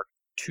question mark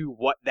to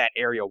what that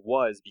area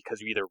was because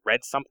you either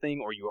read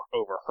something or you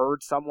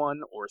overheard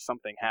someone or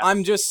something happened.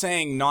 I'm just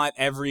saying not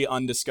every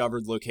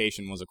undiscovered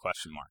location was a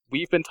question mark.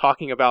 We've been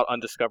talking about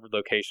undiscovered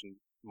location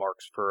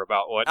marks for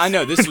about what? I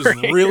know, this was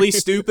really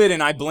stupid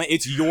and I blame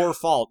it's your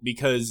fault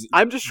because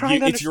I'm just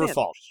trying to understand. It's your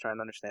fault. I'm just trying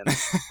to understand.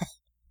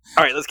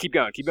 All right, let's keep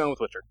going. Keep going with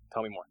Witcher.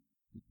 Tell me more.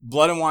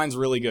 Blood and Wine's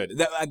really good.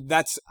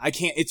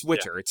 It's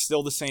Witcher. Yeah. It's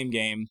still the same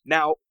game.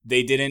 Now,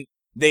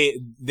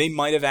 They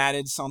might have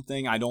added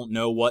something. I don't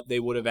know what they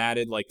would have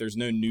added. Like, there's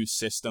no new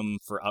system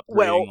for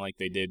upgrading like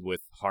they did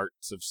with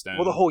Hearts of Stone.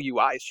 Well, the whole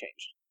UI has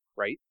changed,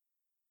 right?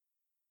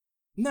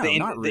 No,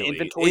 not really. The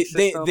inventory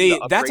system,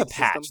 that's a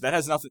patch. System. That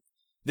has nothing.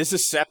 This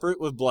is separate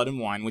with Blood and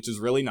Wine, which is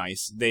really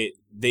nice. They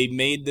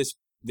made this.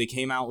 They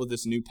came out with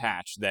this new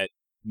patch that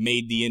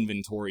made the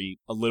inventory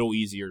a little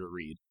easier to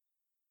read.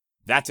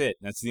 That's it.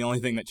 That's the only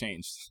thing that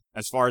changed,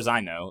 as far as I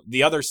know.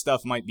 The other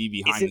stuff might be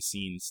behind the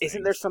scenes.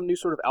 Isn't there some new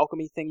sort of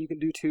alchemy thing you can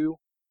do too?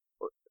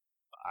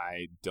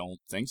 I don't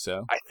think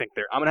so. I think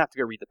I'm gonna have to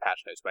go read the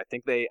patch notes, but I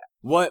think they.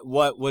 What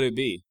would it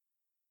be?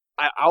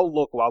 I'll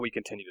look while we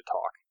continue to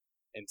talk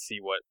and see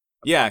what.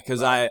 Yeah,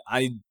 because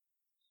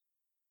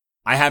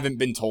I haven't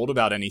been told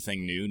about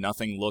anything new.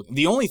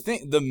 The only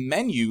thing, the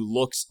menu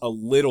looks a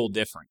little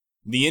different.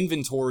 The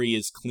inventory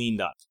is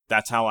cleaned up.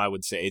 That's how I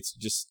would say. It's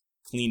just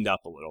cleaned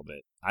up a little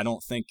bit.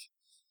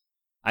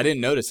 I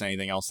didn't notice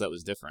anything else that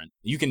was different.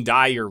 You can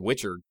dye your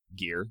Witcher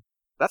gear.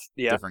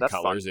 Different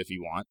colors fun. if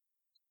you want.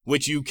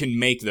 Which you can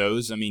make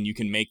those. I mean, you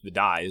can make the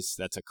dyes.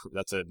 That's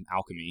an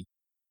alchemy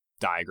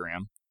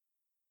diagram.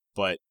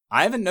 But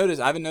I haven't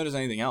noticed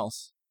anything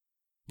else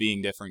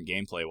being different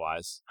gameplay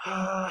wise.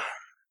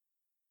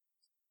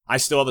 I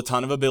still have a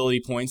ton of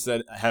ability points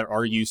that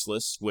are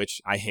useless,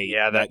 which I hate.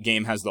 Yeah, that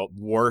game has the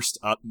worst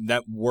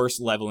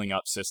leveling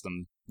up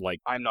system. Like,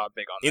 I'm not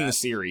big on in the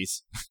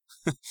series.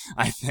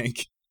 I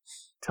think.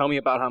 Tell me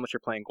about how much you're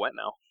playing Gwent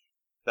now.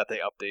 That they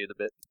updated a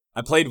bit.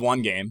 I played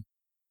one game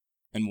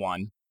and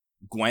won.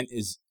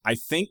 I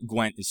think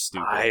Gwent is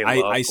stupid.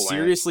 I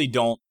seriously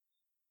don't.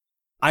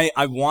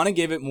 I want to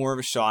give it more of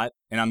a shot,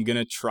 and I'm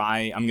gonna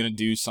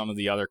do some of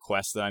the other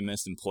quests that I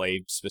missed and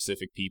play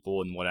specific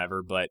people and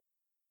whatever, but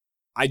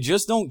I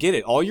just don't get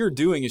it. All you're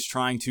doing is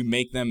trying to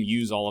make them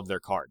use all of their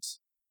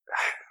cards.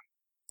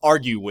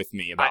 Argue with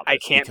me about this. I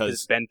can't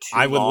because spend too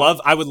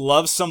long. I would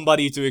love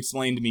somebody to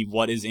explain to me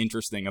what is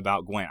interesting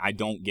about Gwent. I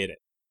don't get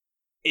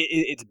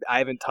it. I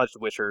haven't touched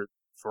Witcher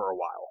for a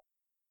while,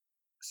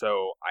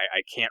 so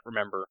I can't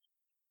remember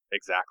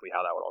exactly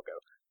how that would all go.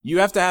 You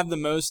have to have the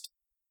most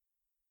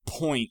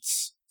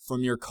points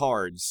from your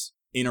cards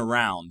in a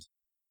round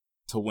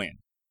to win.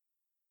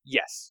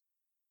 Yes.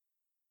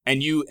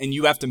 And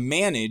you have to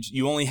manage,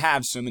 you only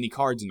have so many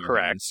cards in your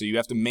hand, so you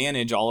have to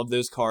manage all of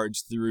those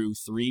cards through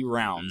 3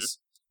 rounds,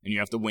 and you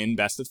have to win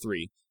best of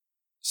 3.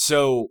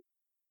 So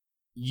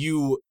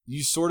you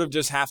sort of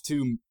just have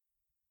to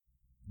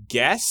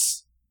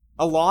guess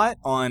a lot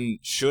on,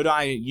 should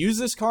I use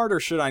this card or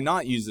should I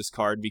not use this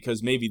card,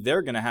 because maybe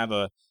they're going to have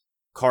a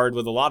card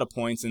with a lot of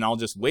points and I'll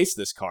just waste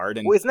this card.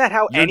 And isn't that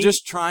how any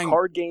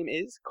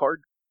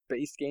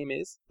card-based game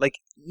is? Like,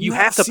 you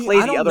have to play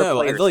the other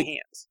player's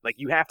hands. Like,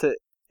 you have to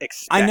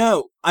expect. I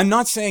know. I'm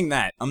not saying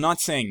that.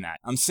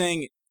 I'm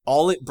saying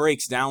all it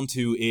breaks down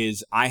to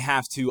is I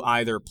have to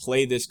either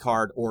play this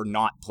card or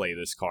not play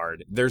this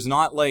card. There's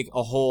not like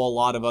a whole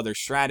lot of other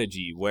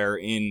strategy where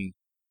in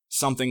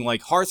something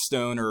like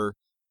Hearthstone or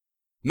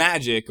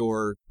Magic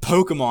or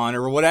Pokemon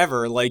or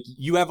whatever, like,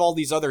 you have all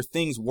these other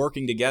things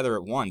working together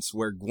at once,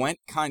 where Gwent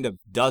kind of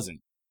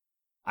doesn't.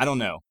 I don't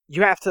know.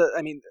 You have to,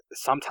 I mean,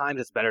 sometimes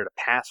it's better to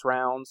pass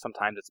rounds,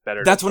 sometimes it's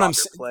better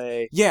to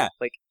play. Yeah,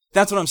 like,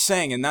 that's what I'm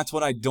saying, and that's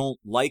what I don't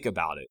like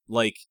about it.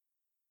 Like,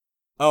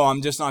 I'm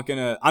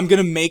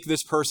gonna make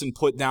this person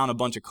put down a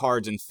bunch of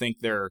cards and think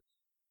they're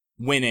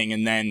winning,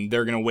 and then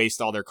they're gonna waste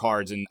all their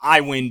cards, and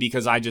I win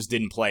because I just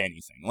didn't play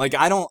anything. Like,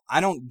 I don't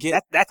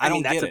get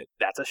it.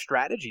 That's a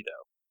strategy, though.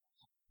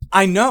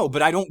 I know,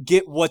 but I don't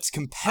get what's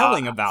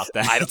compelling about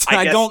that.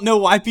 I don't know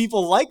why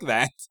people like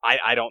that.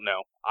 I don't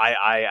know.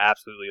 I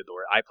absolutely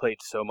adore it. I played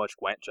so much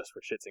Gwent just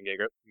for shits and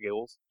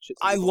giggles.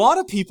 A lot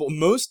of people,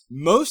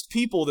 most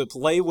people that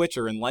play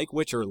Witcher and like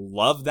Witcher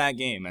love that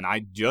game, and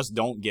I just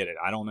don't get it.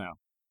 I don't know.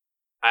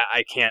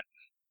 I can't.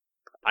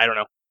 I don't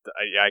know.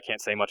 I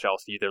can't say much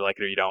else. You either like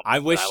it or you don't. I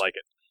like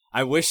it.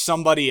 I wish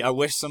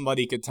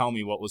somebody could tell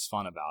me what was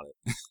fun about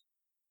it.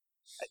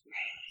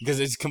 Because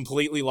it's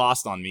completely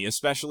lost on me,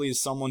 especially as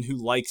someone who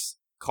likes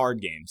card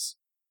games.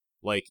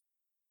 Like,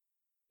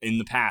 in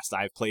the past,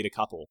 I've played a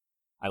couple.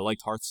 I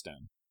liked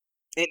Hearthstone.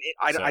 And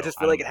I just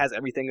feel like it has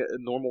everything that a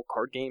normal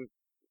card game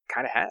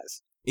kind of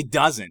has. It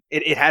doesn't.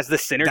 It has the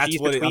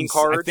synergies between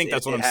cards. I think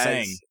that's what I'm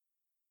saying.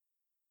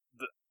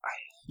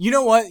 You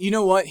know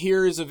what?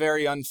 Here is a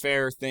very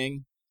unfair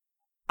thing.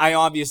 I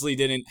obviously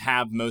didn't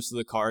have most of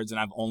the cards, and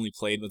I've only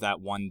played with that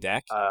one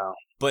deck.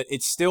 But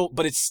it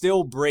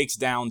still breaks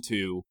down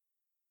to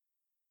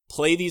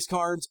play these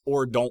cards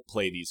or don't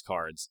play these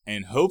cards,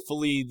 and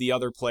hopefully the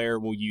other player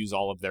will use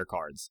all of their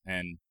cards.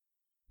 And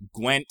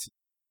Gwent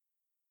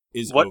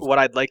is what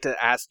I'd like to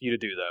ask you to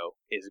do, though,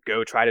 is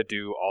go try to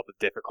do all the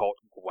difficult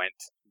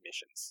Gwent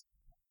missions.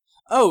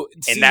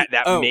 And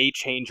that may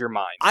change your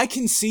mind. I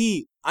can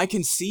see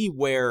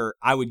where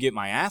I would get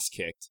my ass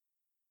kicked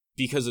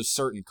because of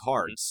certain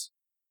cards.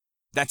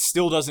 That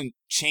still doesn't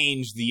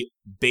change the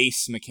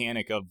base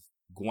mechanic of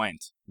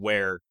Gwent,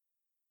 where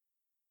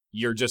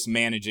you're just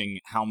managing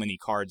how many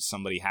cards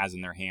somebody has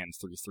in their hand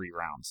through 3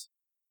 rounds.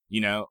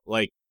 You know,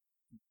 like,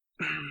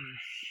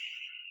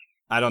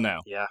 I don't know.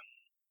 Yeah.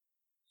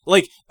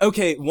 Like,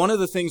 okay, one of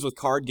the things with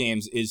card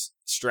games is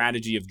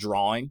strategy of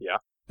drawing. Yeah.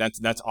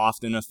 That's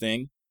often a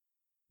thing.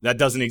 That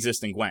doesn't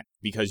exist in Gwent,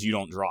 because you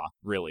don't draw,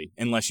 really,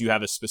 unless you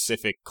have a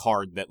specific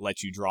card that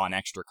lets you draw an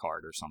extra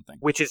card or something.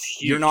 Which is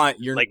huge.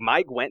 You're like,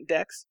 my Gwent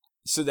decks.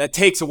 So that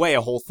takes away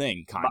a whole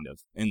thing, kind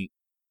of. And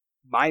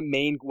my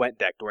main Gwent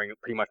deck during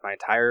pretty much my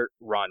entire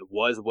run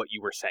was what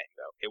you were saying,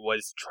 though. It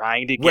was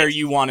trying to get where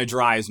you want to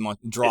draw as much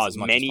as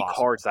many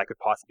cards as I could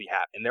possibly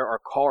have. And there are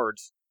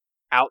cards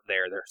out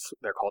there,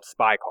 they're called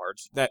spy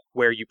cards,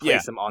 where you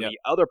place them on the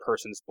other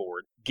person's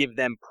board, give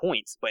them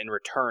points, but in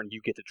return you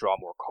get to draw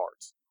more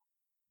cards.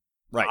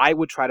 Right. I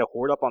would try to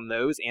hoard up on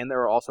those, and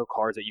there are also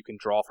cards that you can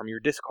draw from your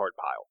discard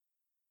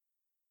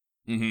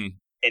pile. Mm-hmm.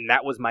 And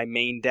that was my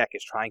main deck,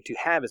 is trying to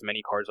have as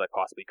many cards as I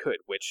possibly could,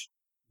 which,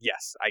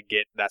 yes, I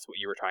get that's what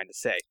you were trying to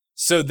say.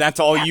 So that's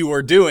all you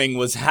were doing,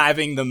 was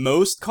having the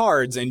most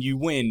cards, and you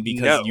win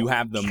because you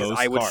have the most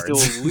cards. I would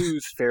still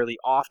lose fairly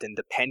often,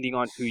 depending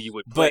on who you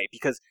would play,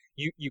 because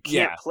you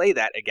can't play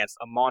that against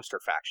a monster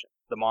faction,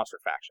 the monster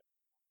faction.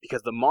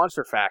 Because the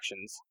monster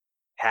factions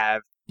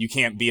have... You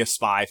can't be a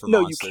spy for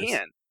monsters. No, you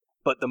can.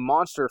 But the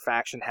monster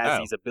faction has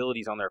these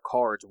abilities on their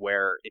cards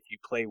where if you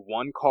play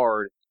one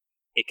card,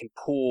 it can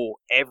pull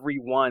every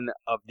one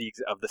of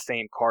the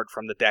same card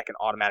from the deck and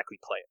automatically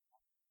play it.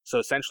 So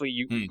essentially,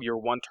 your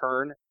one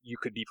turn, you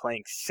could be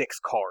playing 6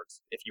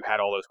 cards if you had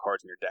all those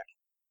cards in your deck.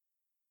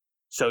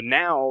 So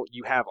now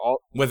you have all...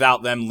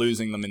 Without them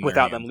losing them in their hand.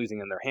 Without them losing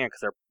them in their hand,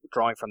 because they're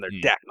drawing from their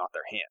deck, not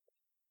their hand.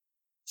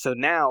 So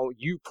now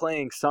you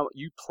playing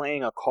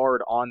a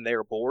card on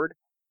their board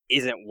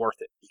isn't worth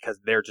it, because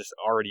they're just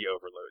already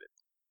overloaded.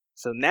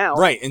 So now...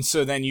 Right, and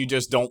so then you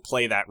just don't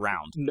play that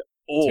round.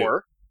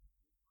 Or,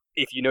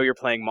 if you know you're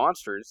playing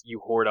monsters,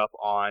 you hoard up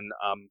on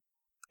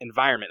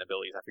environment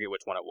abilities. I forget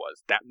which one it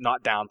was.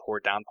 Not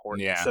downpour.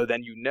 Yeah. So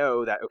then you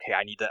know that, okay,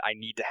 I need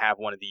to have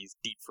one of these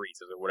deep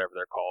freezes or whatever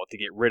they're called to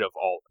get rid of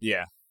all.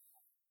 Yeah.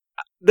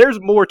 There's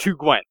more to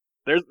Gwent.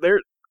 There's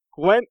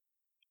Gwent.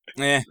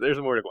 There's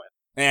more to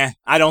Gwent.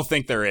 I don't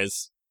think there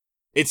is.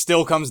 It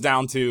still comes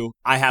down to,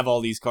 I have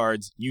all these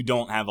cards, you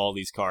don't have all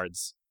these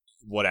cards.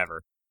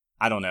 Whatever.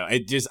 I don't know. I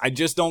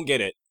just don't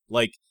get it.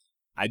 Like,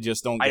 I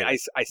just don't get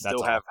it. I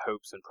still have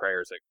hopes and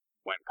prayers that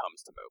Gwent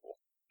comes to mobile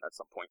at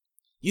some point.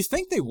 You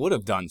think they would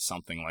have done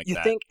something like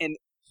that?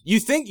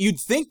 You'd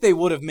think they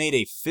would have made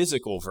a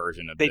physical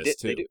version of this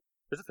too. They do.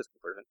 There's a physical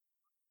version.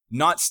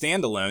 Not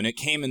standalone. It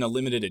came in a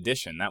limited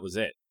edition. That was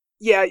it.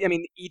 Yeah, I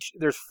mean,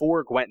 there's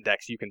 4 Gwent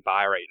decks you can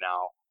buy right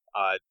now.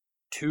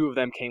 2 of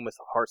them came with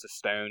Hearts of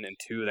Stone, and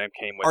 2 of them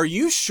came with... Are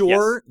you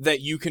sure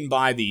that you can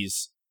buy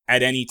these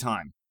at any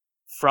time?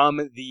 From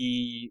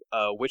the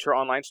Witcher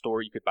Online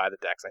store, you could buy the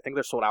decks. I think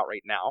they're sold out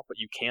right now, but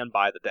you can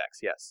buy the decks.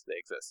 Yes, they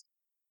exist.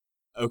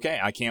 Okay,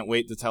 I can't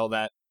wait to tell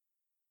that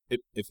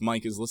if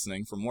Mike is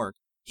listening from work.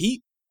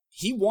 He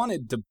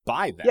wanted to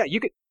buy them. Yeah, you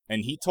could.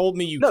 And he told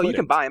me you couldn't. No, you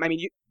can buy them. I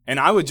mean, and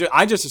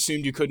I just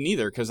assumed you couldn't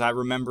either, because I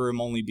remember him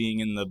only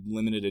being in the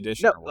limited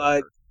edition.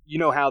 No, you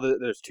know how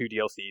there's 2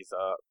 DLCs,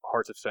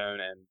 Hearts of Stone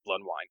and Blood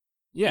and Wine.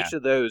 Yeah. Each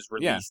of those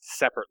released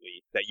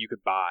separately that you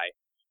could buy,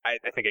 I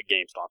think at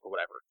GameStop or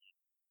whatever.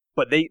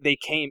 But they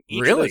came,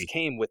 each of those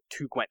came with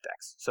 2 Gwent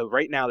decks. So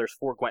right now there's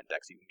 4 Gwent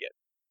decks you can get.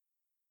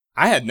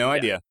 I had no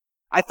idea.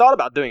 I thought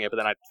about doing it, but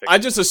then I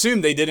just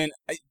assumed they didn't.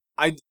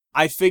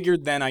 I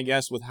figured then, I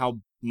guess, with how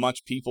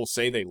much people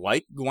say they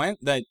like Gwent,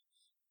 that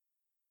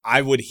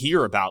I would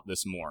hear about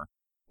this more,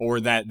 or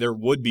that there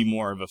would be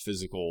more of a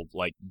physical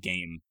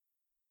game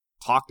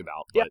talked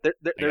about. Yeah,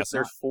 there's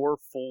 4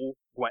 full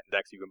Gwent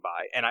decks you can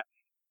buy, and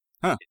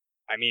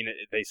I mean,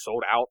 they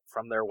sold out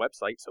from their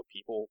website, so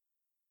people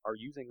are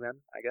using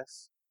them, I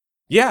guess.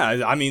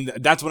 Yeah, I mean,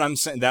 that's what I'm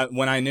saying. That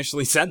when I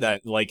initially said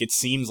that, it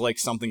seems like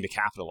something to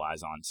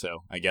capitalize on.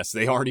 So I guess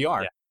they already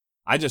are. Yeah.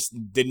 I just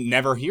didn't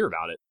never hear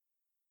about it.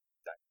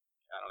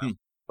 I don't know,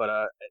 but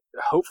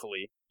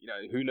hopefully,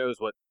 who knows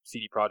what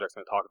CD Projekt's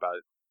going to talk about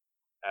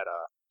at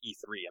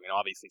E3. I mean,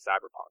 obviously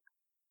Cyberpunk,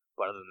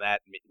 but other than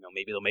that,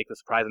 maybe they'll make the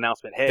surprise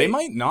announcement. Hey, they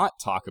might not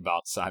talk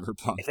about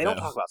Cyberpunk. If they don't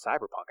talk about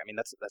Cyberpunk, I mean,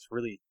 that's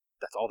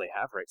all they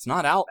have right. It's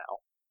not out now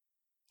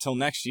till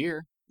next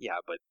year. Yeah,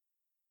 but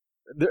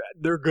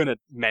they're gonna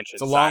mention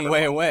it's a long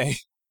way away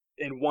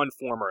in one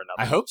form or another.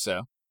 I hope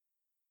so.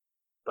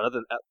 But other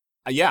than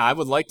that, yeah, I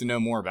would like to know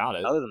more about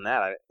it. Other than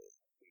that,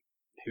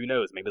 who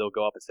knows? Maybe they'll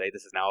go up and say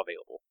this is now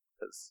available,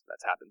 because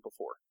that's happened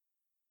before.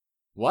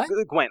 What?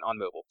 Gwent on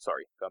mobile.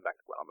 Sorry, going back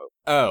to Gwent on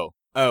mobile.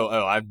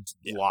 Oh! I've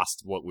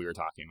lost what we were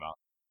talking about.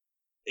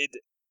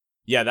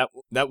 Yeah,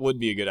 that would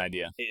be a good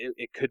idea.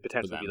 It could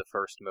potentially be the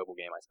first mobile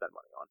game I spend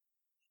money on.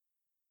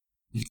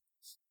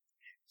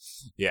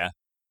 Yeah.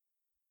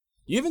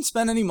 You haven't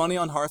spent any money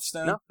on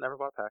Hearthstone? No, never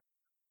bought a pack.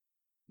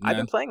 No. I've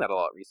been playing that a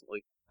lot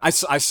recently. I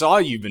saw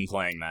you've been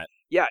playing that.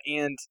 Yeah,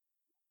 and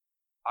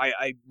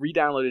I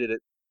re-downloaded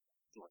it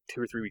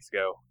 2 or 3 weeks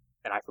ago,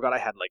 and I forgot I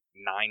had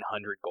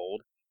 900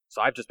 gold.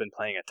 So I've just been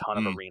playing a ton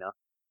of Arena.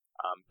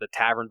 The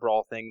Tavern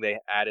Brawl thing they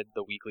added,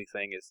 the weekly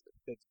thing, it's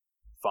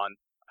fun.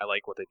 I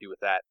like what they do with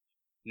that.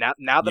 Now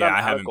that I'm out of gold,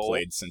 I haven't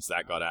played since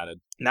that got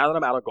added. Now that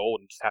I'm out of gold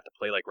and just have to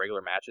play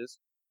regular matches,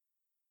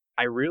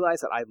 I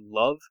realize that I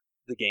love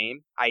the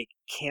game. I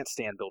can't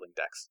stand building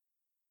decks.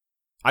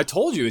 I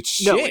told you, it's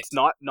shit. No, it's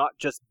not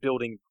just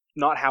building,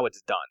 not how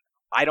it's done.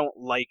 I don't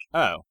like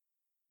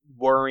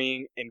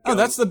worrying and going. Oh,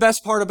 that's the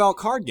best part about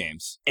card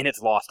games. And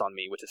it's lost on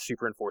me, which is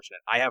super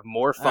unfortunate. I have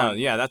more fun. Oh,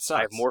 yeah, that sucks.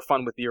 I have more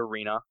fun with the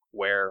Arena,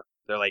 where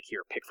they're like,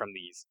 here, pick from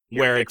these.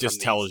 Where it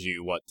just tells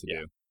you what to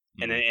do.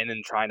 And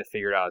then trying to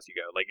figure it out as you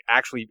go.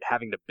 Actually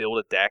having to build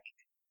a deck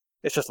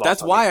It's just lost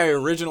That's on why me. I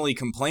originally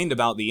complained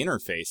about the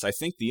interface. I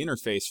think the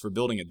interface for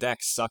building a deck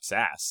sucks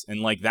ass,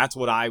 and like that's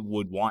what I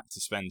would want to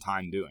spend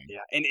time doing. Yeah,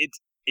 and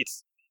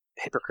it's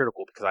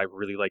hypocritical because I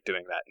really like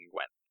doing that in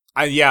Gwent.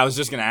 I was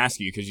just gonna ask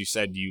you because you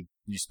said you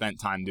spent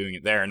time doing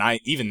it there, and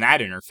even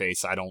that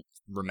interface I don't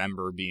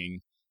remember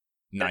being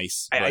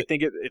nice. I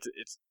think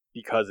it's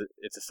because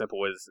it's as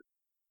simple as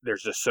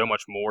there's just so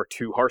much more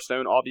to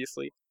Hearthstone,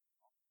 obviously.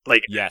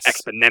 Like, yes,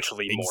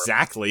 exponentially more.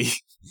 Exactly.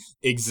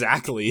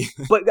 Exactly.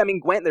 But, I mean,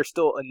 Gwent, there's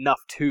still enough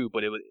too,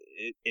 but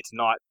it's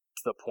not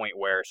to the point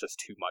where it's just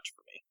too much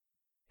for me.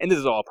 And this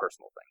is all a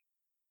personal thing.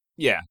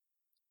 Yeah.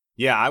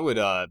 Yeah, I would,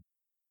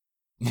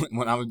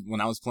 when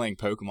I was playing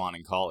Pokemon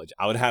in college,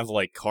 I would have,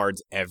 like,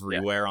 cards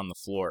everywhere on the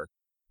floor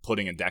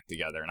putting a deck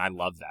together, and I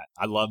love that.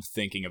 I love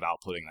thinking about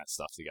putting that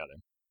stuff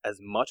together. As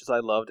much as I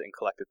loved and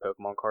collected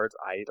Pokemon cards,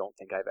 I don't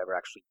think I've ever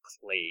actually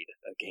played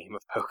a game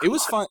of Pokemon. It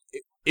was fun.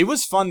 It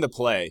was fun to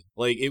play.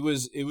 Like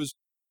it's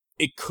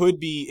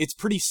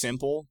pretty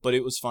simple, but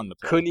it was fun to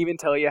play. Couldn't even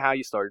tell you how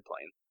you started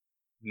playing.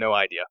 No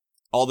idea.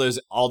 All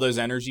those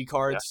energy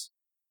cards.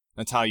 Yeah.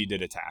 That's how you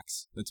did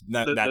attacks.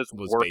 That was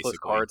worthless basically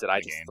cards that I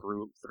just game.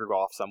 threw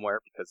off somewhere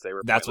because they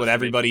were. That's what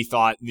everybody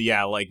thought.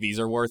 Yeah, like these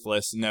are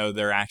worthless. No,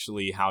 they're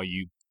actually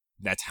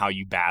that's how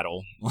you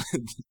battle.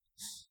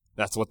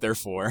 That's what they're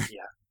for.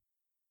 Yeah.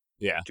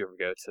 Yeah. Did you ever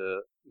go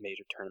to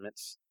major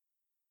tournaments?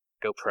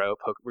 Go pro?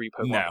 Were you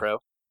Pokemon No. Pro?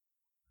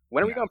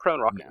 When are we going pro in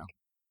Rocket League?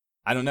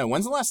 I don't know.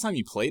 When's the last time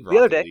you played Rocket The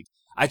other day. League?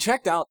 I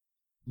checked out.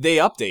 They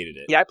updated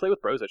it. Yeah, I play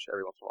with Brozich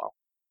every once in a while.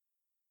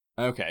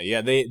 Okay.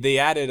 Yeah, they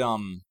added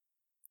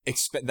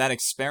that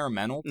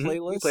experimental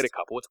playlist. We played a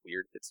couple. It's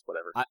weird. It's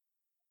whatever.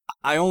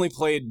 I only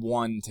played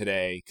one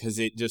today because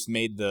it just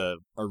made the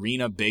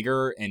arena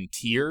bigger and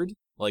tiered,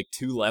 like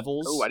 2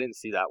 levels. Oh, I didn't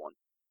see that one.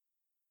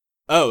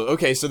 Oh,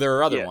 okay, so there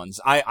are other ones.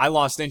 I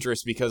lost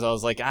interest because I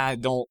was like,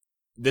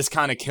 this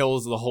kind of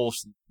kills the whole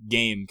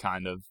game,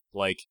 kind of.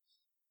 Like,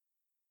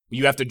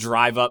 you have to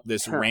drive up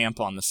this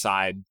ramp on the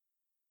side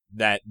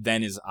that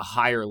then is a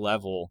higher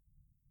level,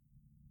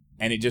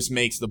 and it just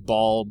makes the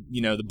ball,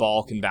 the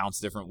ball can bounce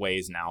different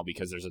ways now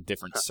because there's a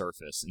different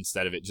surface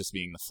instead of it just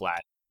being the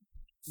flat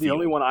field. The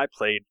only one I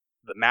played,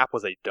 the map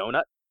was a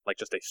donut, like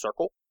just a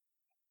circle.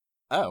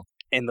 Oh.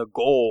 And the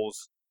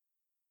goals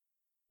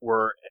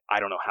were, I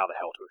don't know how the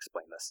hell to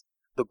explain this.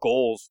 The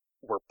goals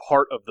were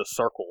part of the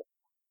circle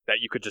that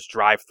you could just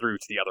drive through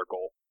to the other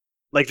goal.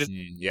 Like, just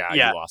you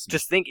lost me.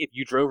 Just think if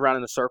you drove around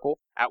in a circle,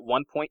 at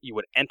one point you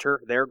would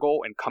enter their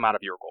goal and come out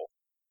of your goal.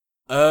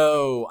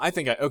 Oh, I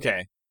think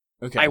okay.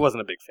 I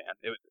wasn't a big fan.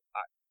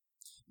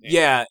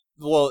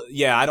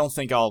 I don't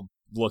think I'll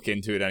look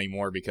into it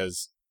anymore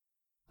because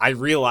I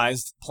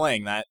realized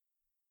playing that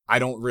I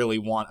don't really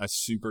want a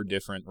super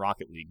different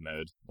Rocket League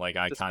mode. Like,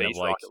 I kind of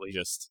like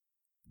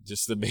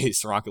just the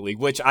base Rocket League,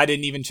 which I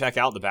didn't even check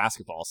out the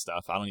basketball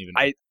stuff. I don't even.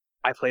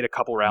 I played a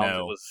couple rounds.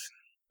 No. It was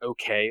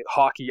okay.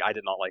 Hockey, I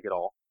did not like at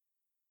all.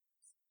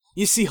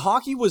 You see,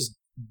 hockey was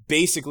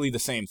basically the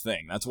same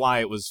thing. That's why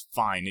it was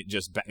fine.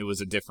 It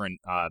was a different.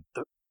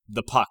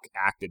 The puck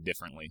acted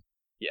differently.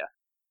 Yeah.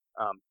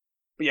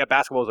 But yeah,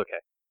 basketball was okay.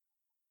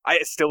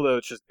 Though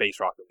it's just base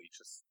Rocket League,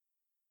 just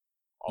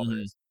all there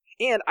is.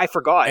 And I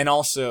forgot. And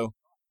also,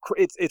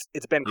 it's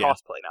been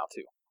crossplay now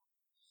too.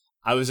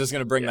 I was just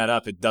gonna bring that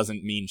up. It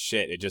doesn't mean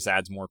shit. It just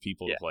adds more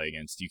people to play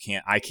against.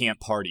 I can't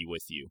party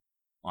with you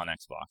on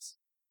Xbox.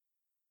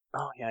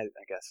 Oh yeah,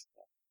 I guess.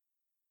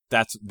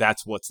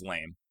 That's what's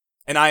lame.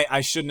 And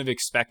I shouldn't have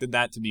expected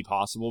that to be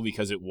possible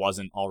because it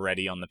wasn't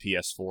already on the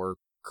PS4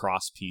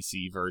 cross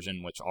PC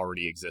version, which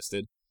already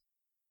existed.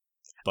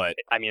 But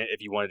I mean,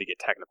 if you wanted to get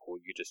technical,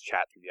 you could just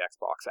chat through the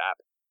Xbox app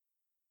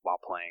while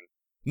playing.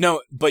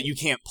 No, but you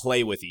can't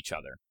play with each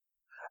other.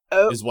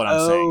 Is what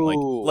I'm saying.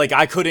 Like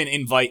I couldn't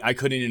invite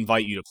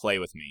you to play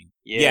with me.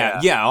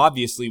 Yeah.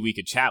 Obviously we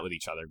could chat with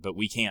each other, but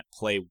we can't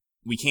play.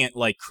 We can't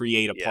like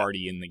create a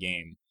party in the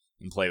game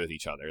and play with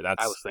each other. I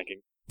was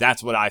thinking.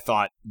 That's what I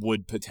thought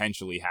would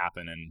potentially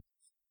happen, and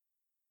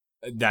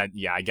that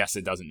I guess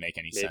it doesn't make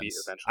any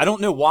sense. Eventually. I don't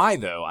know why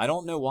though. I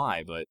don't know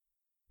why, but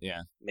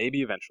yeah.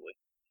 Maybe eventually.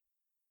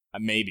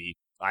 Maybe.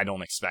 I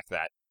don't expect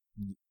that.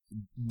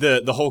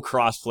 The whole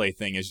crossplay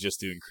thing is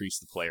just to increase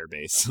the player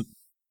base.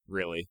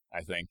 Really,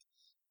 I think.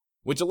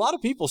 Which a lot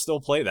of people still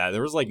play that.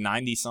 There was like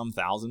 90-some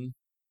thousand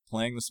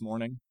playing this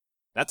morning.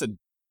 That's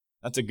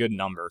a good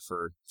number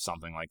for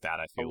something like that,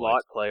 I feel like. A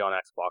lot play on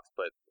Xbox,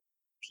 but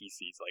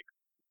PC's like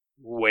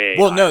way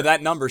Well, higher. No,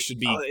 that number should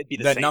be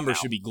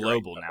should be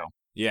global now. Okay.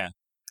 Yeah.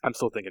 I'm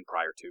still thinking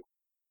prior to.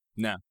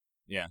 No.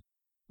 Yeah.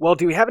 Well,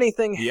 do we have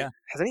anything? Yeah.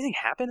 Has anything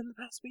happened in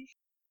the past week?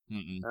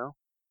 No.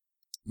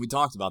 We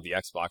talked about the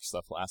Xbox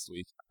stuff last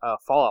week.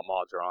 Fallout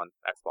mods are on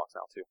Xbox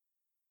now too.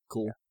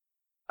 Cool. Yeah.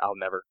 I'll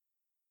never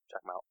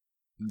check them out.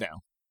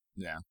 No.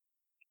 Yeah.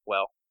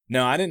 Well.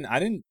 No, I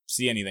didn't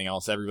see anything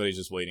else. Everybody's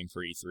just waiting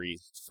for E3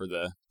 for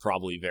the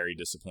probably very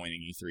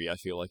disappointing E3 I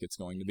feel like it's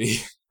going to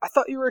be. I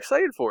thought you were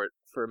excited for it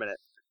for a minute.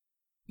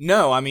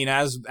 No, I mean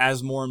as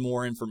more and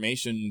more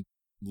information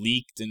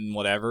leaked and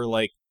whatever,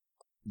 like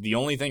the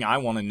only thing I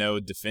want to know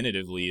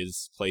definitively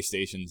is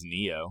PlayStation's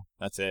Neo.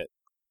 That's it.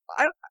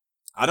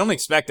 I don't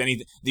expect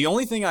anything. The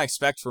only thing I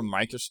expect from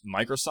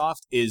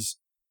Microsoft is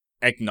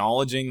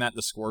acknowledging that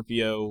the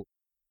Scorpio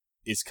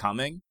is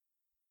coming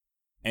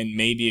and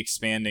maybe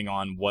expanding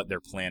on what they're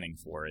planning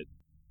for it.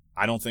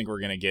 I don't think we're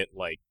going to get,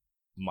 like,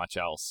 much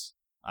else.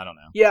 I don't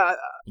know. Yeah. I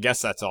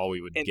guess that's all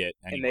we would get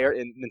anyway.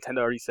 And Nintendo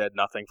already said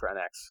nothing for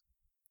NX.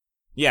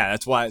 Yeah,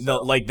 that's why,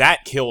 that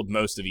killed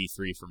most of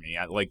E3 for me.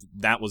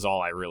 That was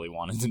all I really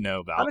wanted to know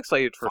about. I'm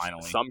excited for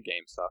some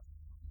game stuff.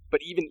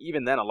 But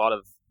even then, a lot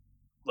of,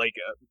 like,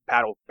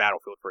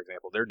 Battlefield, for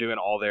example, they're doing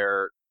all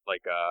their,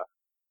 like,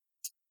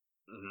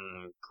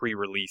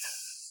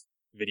 pre-release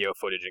video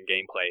footage and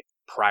gameplay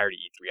prior to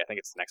E3. I think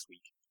it's next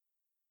week.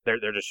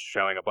 They're just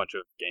showing a bunch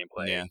of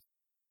gameplay. Yeah.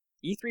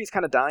 E3 is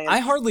kind of dying. I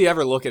hardly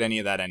ever look at any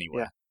of that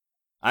anyway. Yeah.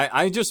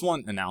 I just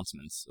want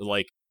announcements,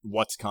 like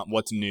what's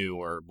new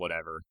or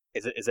whatever.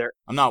 Is there?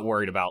 I'm not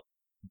worried about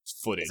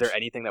footage. Is there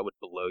anything that would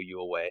blow you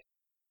away?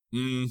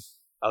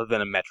 Other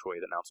than a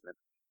Metroid announcement.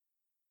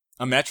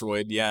 A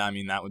Metroid, yeah. I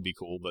mean, that would be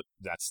cool, but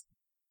that's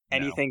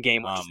anything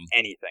just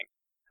anything.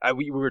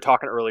 We were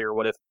talking earlier.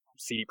 What if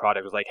CD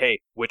Projekt was like, "Hey,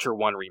 Witcher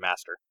 1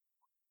 remaster"?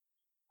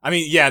 I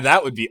mean, yeah,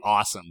 that would be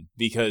awesome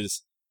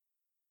because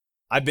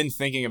I've been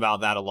thinking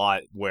about that a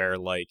lot. Where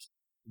like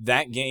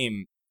that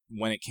game,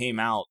 when it came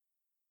out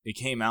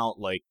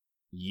like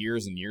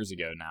years and years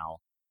ago now,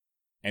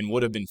 and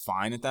would have been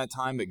fine at that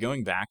time. But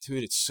going back to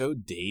it, it's so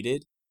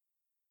dated.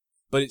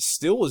 But it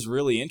still was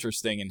really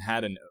interesting and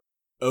had an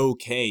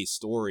okay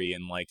story,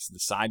 and like the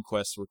side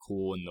quests were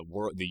cool, and the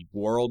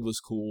world was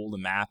cool, the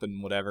map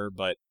and whatever.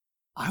 But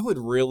I would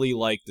really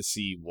like to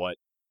see what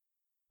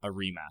a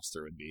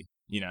remaster would be.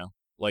 You know,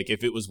 like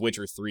if it was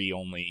Witcher 3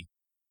 only,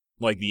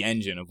 like the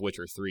engine of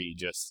Witcher 3,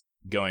 just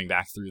going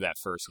back through that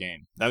first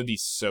game. That would be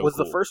so. Was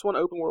cool. The first one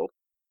open world?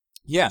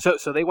 Yeah. So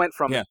they went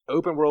from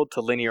open world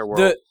to linear world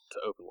to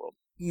open world.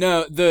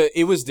 No,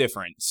 it was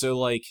different. So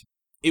like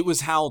it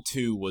was how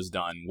 2 was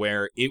done,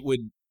 where it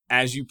would,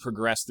 as you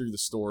progress through the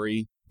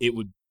story, it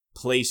would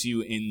place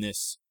you in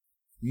this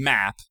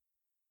map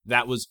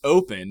that was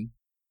open,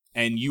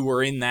 and you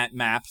were in that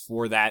map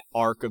for that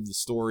arc of the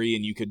story,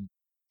 and you could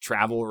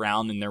travel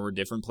around, and there were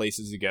different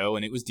places to go,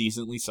 and it was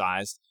decently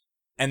sized.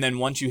 And then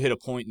once you hit a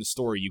point in the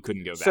story, you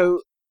couldn't go back.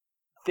 So,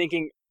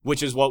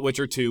 which is what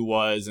Witcher 2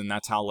 was, and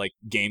that's how like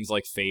games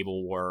like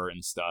Fable were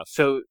and stuff.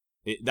 So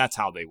that's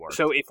how they work.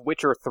 So if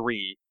Witcher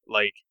 3,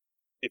 like,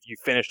 if you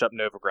finished up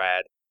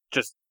Novigrad,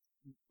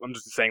 I'm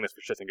just saying this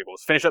for shits and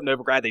giggles. Finish up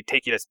Novigrad, they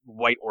take you to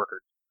White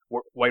Orchard.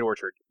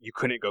 You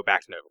couldn't go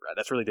back to Novigrad.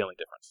 That's really the only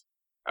difference.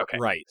 Okay.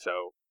 Right. So,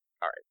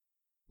 all right.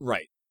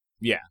 Right.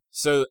 Yeah.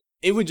 So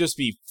it would just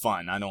be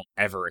fun. I don't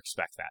ever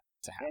expect that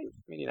to happen.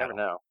 I mean, you never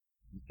know.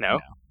 No?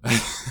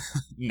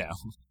 No.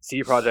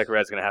 CD Projekt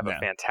Red's going to have a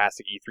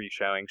fantastic E3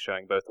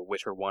 showing both the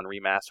Witcher 1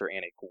 remaster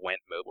and a Gwent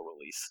mobile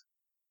release.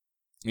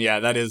 Yeah,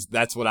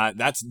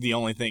 that's the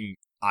only thing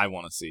I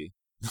want to see.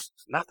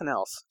 Nothing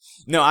else.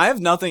 No, I have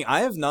nothing.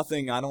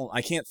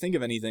 I can't think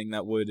of anything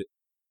that would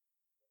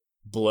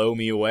blow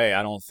me away.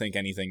 I don't think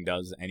anything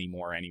does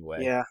anymore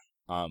anyway. Yeah.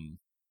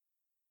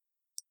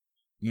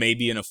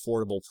 Maybe an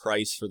affordable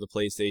price for the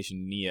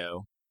PlayStation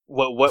Neo.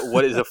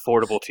 What is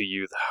affordable to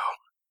you though?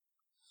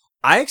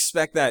 I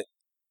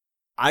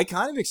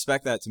kind of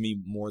expect that to be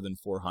more than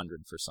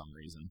 400 for some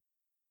reason.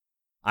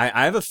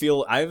 I have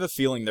a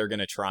feeling they're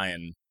gonna try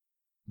and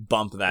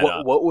bump that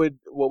up. What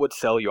would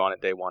sell you on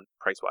it day one,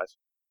 price wise?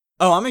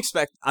 Oh,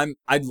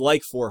 I'd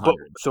like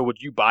 400. So would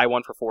you buy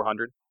one for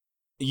 400?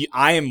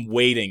 I am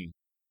waiting.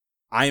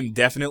 I am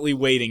definitely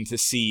waiting to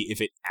see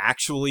if it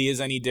actually is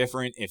any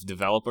different, if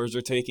developers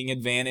are taking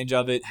advantage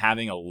of it,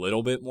 having a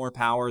little bit more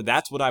power.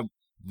 That's what I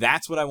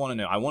want to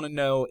know. I want to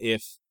know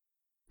if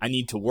I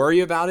need to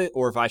worry about it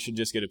or if I should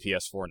just get a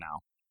PS4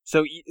 now.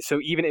 So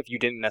even if you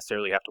didn't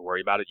necessarily have to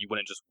worry about it, you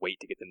wouldn't just wait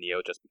to get the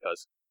Neo just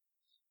because?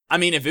 I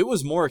mean, if it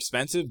was more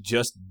expensive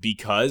just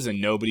because and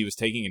nobody was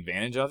taking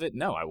advantage of it,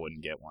 no, I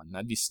wouldn't get one.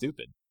 That'd be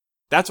stupid.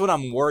 That's what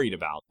I'm worried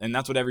about, and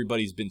that's what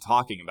everybody's been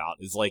talking about,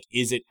 is like,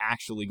 is it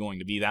actually going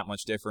to be that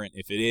much different?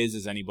 If it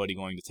is anybody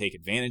going to take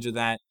advantage of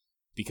that?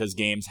 Because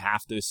games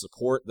have to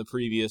support the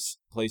previous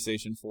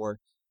PlayStation 4.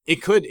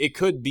 It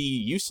could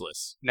be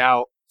useless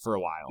now for a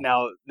while.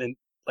 Now,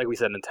 like we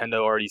said,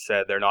 Nintendo already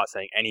said they're not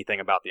saying anything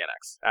about the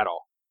NX at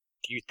all.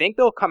 Do you think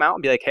they'll come out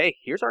and be like, hey,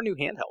 here's our new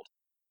handheld?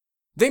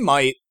 They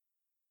might.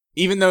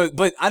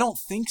 But I don't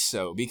think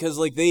so, because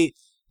like they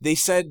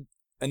said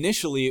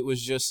initially it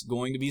was just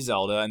going to be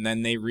Zelda, and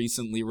then they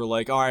recently were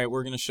like, all right,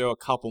 we're going to show a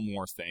couple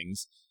more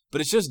things,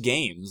 but it's just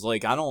games.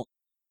 Like I don't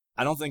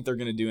think they're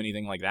going to do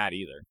anything like that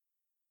either.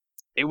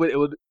 It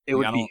would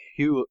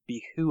behoove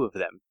of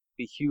them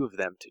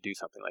to do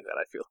something like that.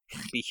 I feel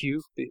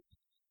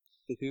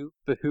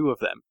behoove of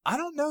them. I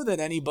don't know that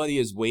anybody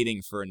is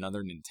waiting for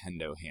another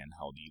Nintendo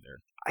handheld either.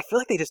 I feel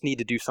like they just need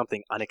to do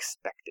something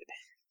unexpected.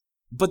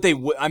 But they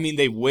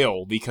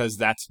will, because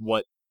that's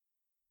what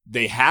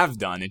they have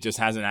done. It just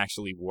hasn't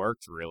actually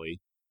worked,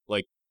 really.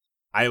 Like,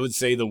 I would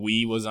say the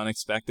Wii was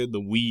unexpected.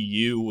 The Wii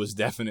U was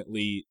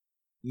definitely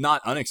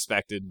not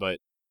unexpected, but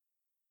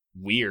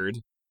weird,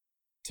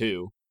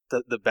 too.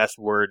 The best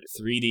word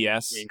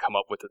 3DS. you can come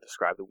up with to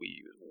describe the Wii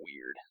U is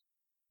weird.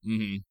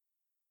 Mm-hmm.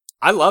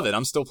 I love it.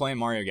 I'm still playing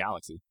Mario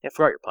Galaxy. Yeah, I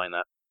forgot you're playing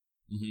that.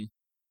 Mm-hmm.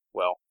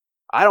 Well,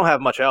 I don't have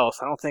much else.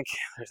 I don't think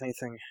there's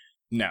anything.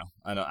 No,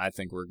 I don't. I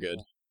think we're good.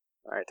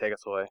 All right, take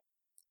us away.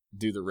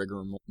 Do the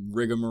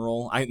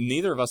rigmarole.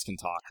 Neither of us can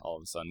talk all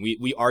of a sudden.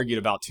 We argued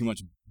about too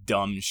much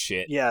dumb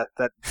shit. Yeah,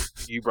 that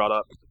you brought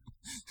up.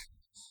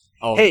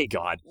 Oh, hey,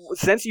 God.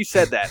 Since you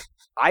said that,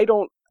 I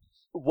don't...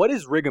 What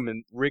is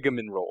rigmarole?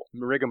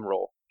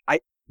 Rigmarole.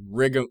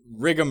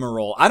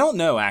 Rigmarole. I don't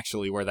know,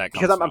 actually, where that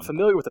comes from. Because I'm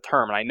familiar with the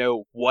term, and I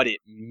know what it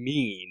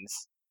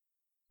means.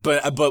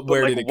 But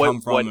where did it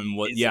come from, and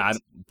what... Yeah, I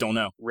don't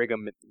know.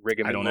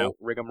 I don't know.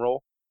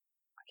 Rigmarole?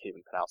 I can't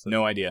even pronounce it.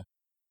 No idea.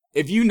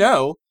 If you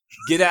know,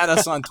 get at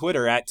us on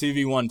Twitter at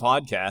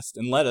 2v1podcast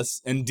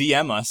and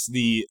DM us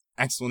the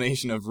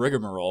explanation of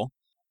rigmarole.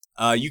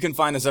 You can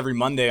find us every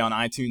Monday on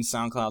iTunes,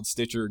 SoundCloud,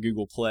 Stitcher,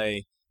 Google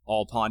Play,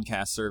 all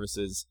podcast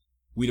services.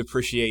 We'd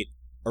appreciate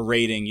a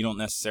rating. You don't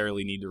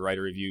necessarily need to write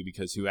a review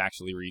because who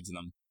actually reads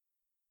them?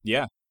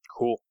 Yeah.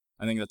 Cool.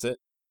 I think that's it.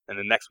 And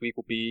then next week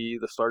will be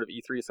the start of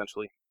E3,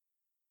 essentially.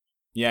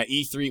 Yeah,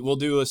 E3. We'll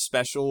do a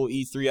special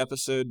E3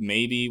 episode.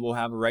 Maybe we'll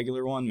have a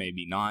regular one.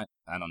 Maybe not.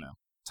 I don't know.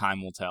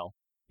 Time will tell.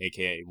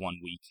 AKA 1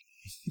 week.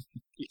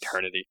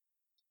 Eternity.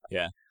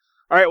 Yeah.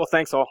 All right, well,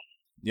 thanks all.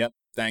 Yep,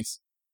 thanks.